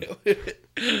episode.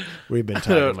 We've been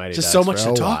talking Mighty Just Ducks so much for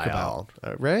to a talk while.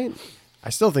 Right? I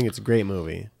still think it's a great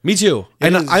movie. Me too. It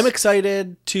And is- I'm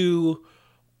excited to,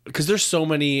 because there's so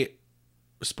many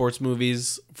sports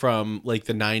movies from like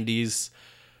the 90s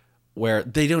where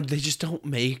they just don't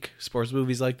make sports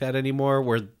movies like that anymore,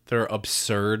 where they're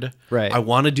absurd. Right. I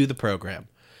want to do The Program,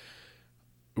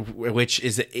 which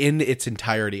is in its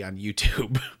entirety on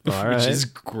YouTube, All which right. is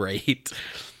great.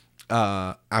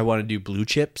 I want to do Blue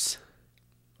Chips.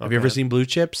 Have you Okay. ever seen Blue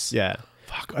Chips? Yeah.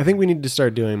 I think we need to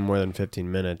start doing more than 15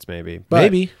 minutes, maybe. But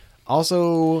Maybe.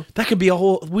 Also, That could be a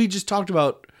whole. We just talked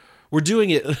about. We're doing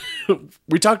it.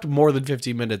 We talked more than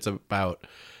 15 minutes about.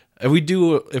 If we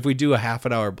do a half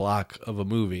an hour block of a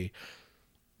movie,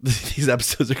 these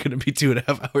episodes are going to be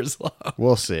 2.5 hours long.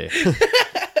 we'll see.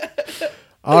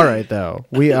 All right, though.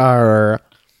 We are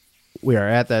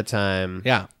at that time.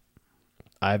 Yeah,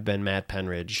 I've been Matt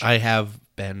Penridge. I have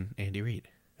been Andy Reid.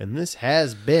 And this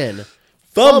has been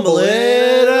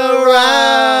Fumbling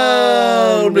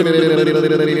around.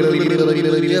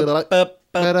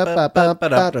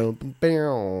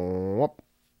 Ba-da-ba-ba-ba-dum-bow.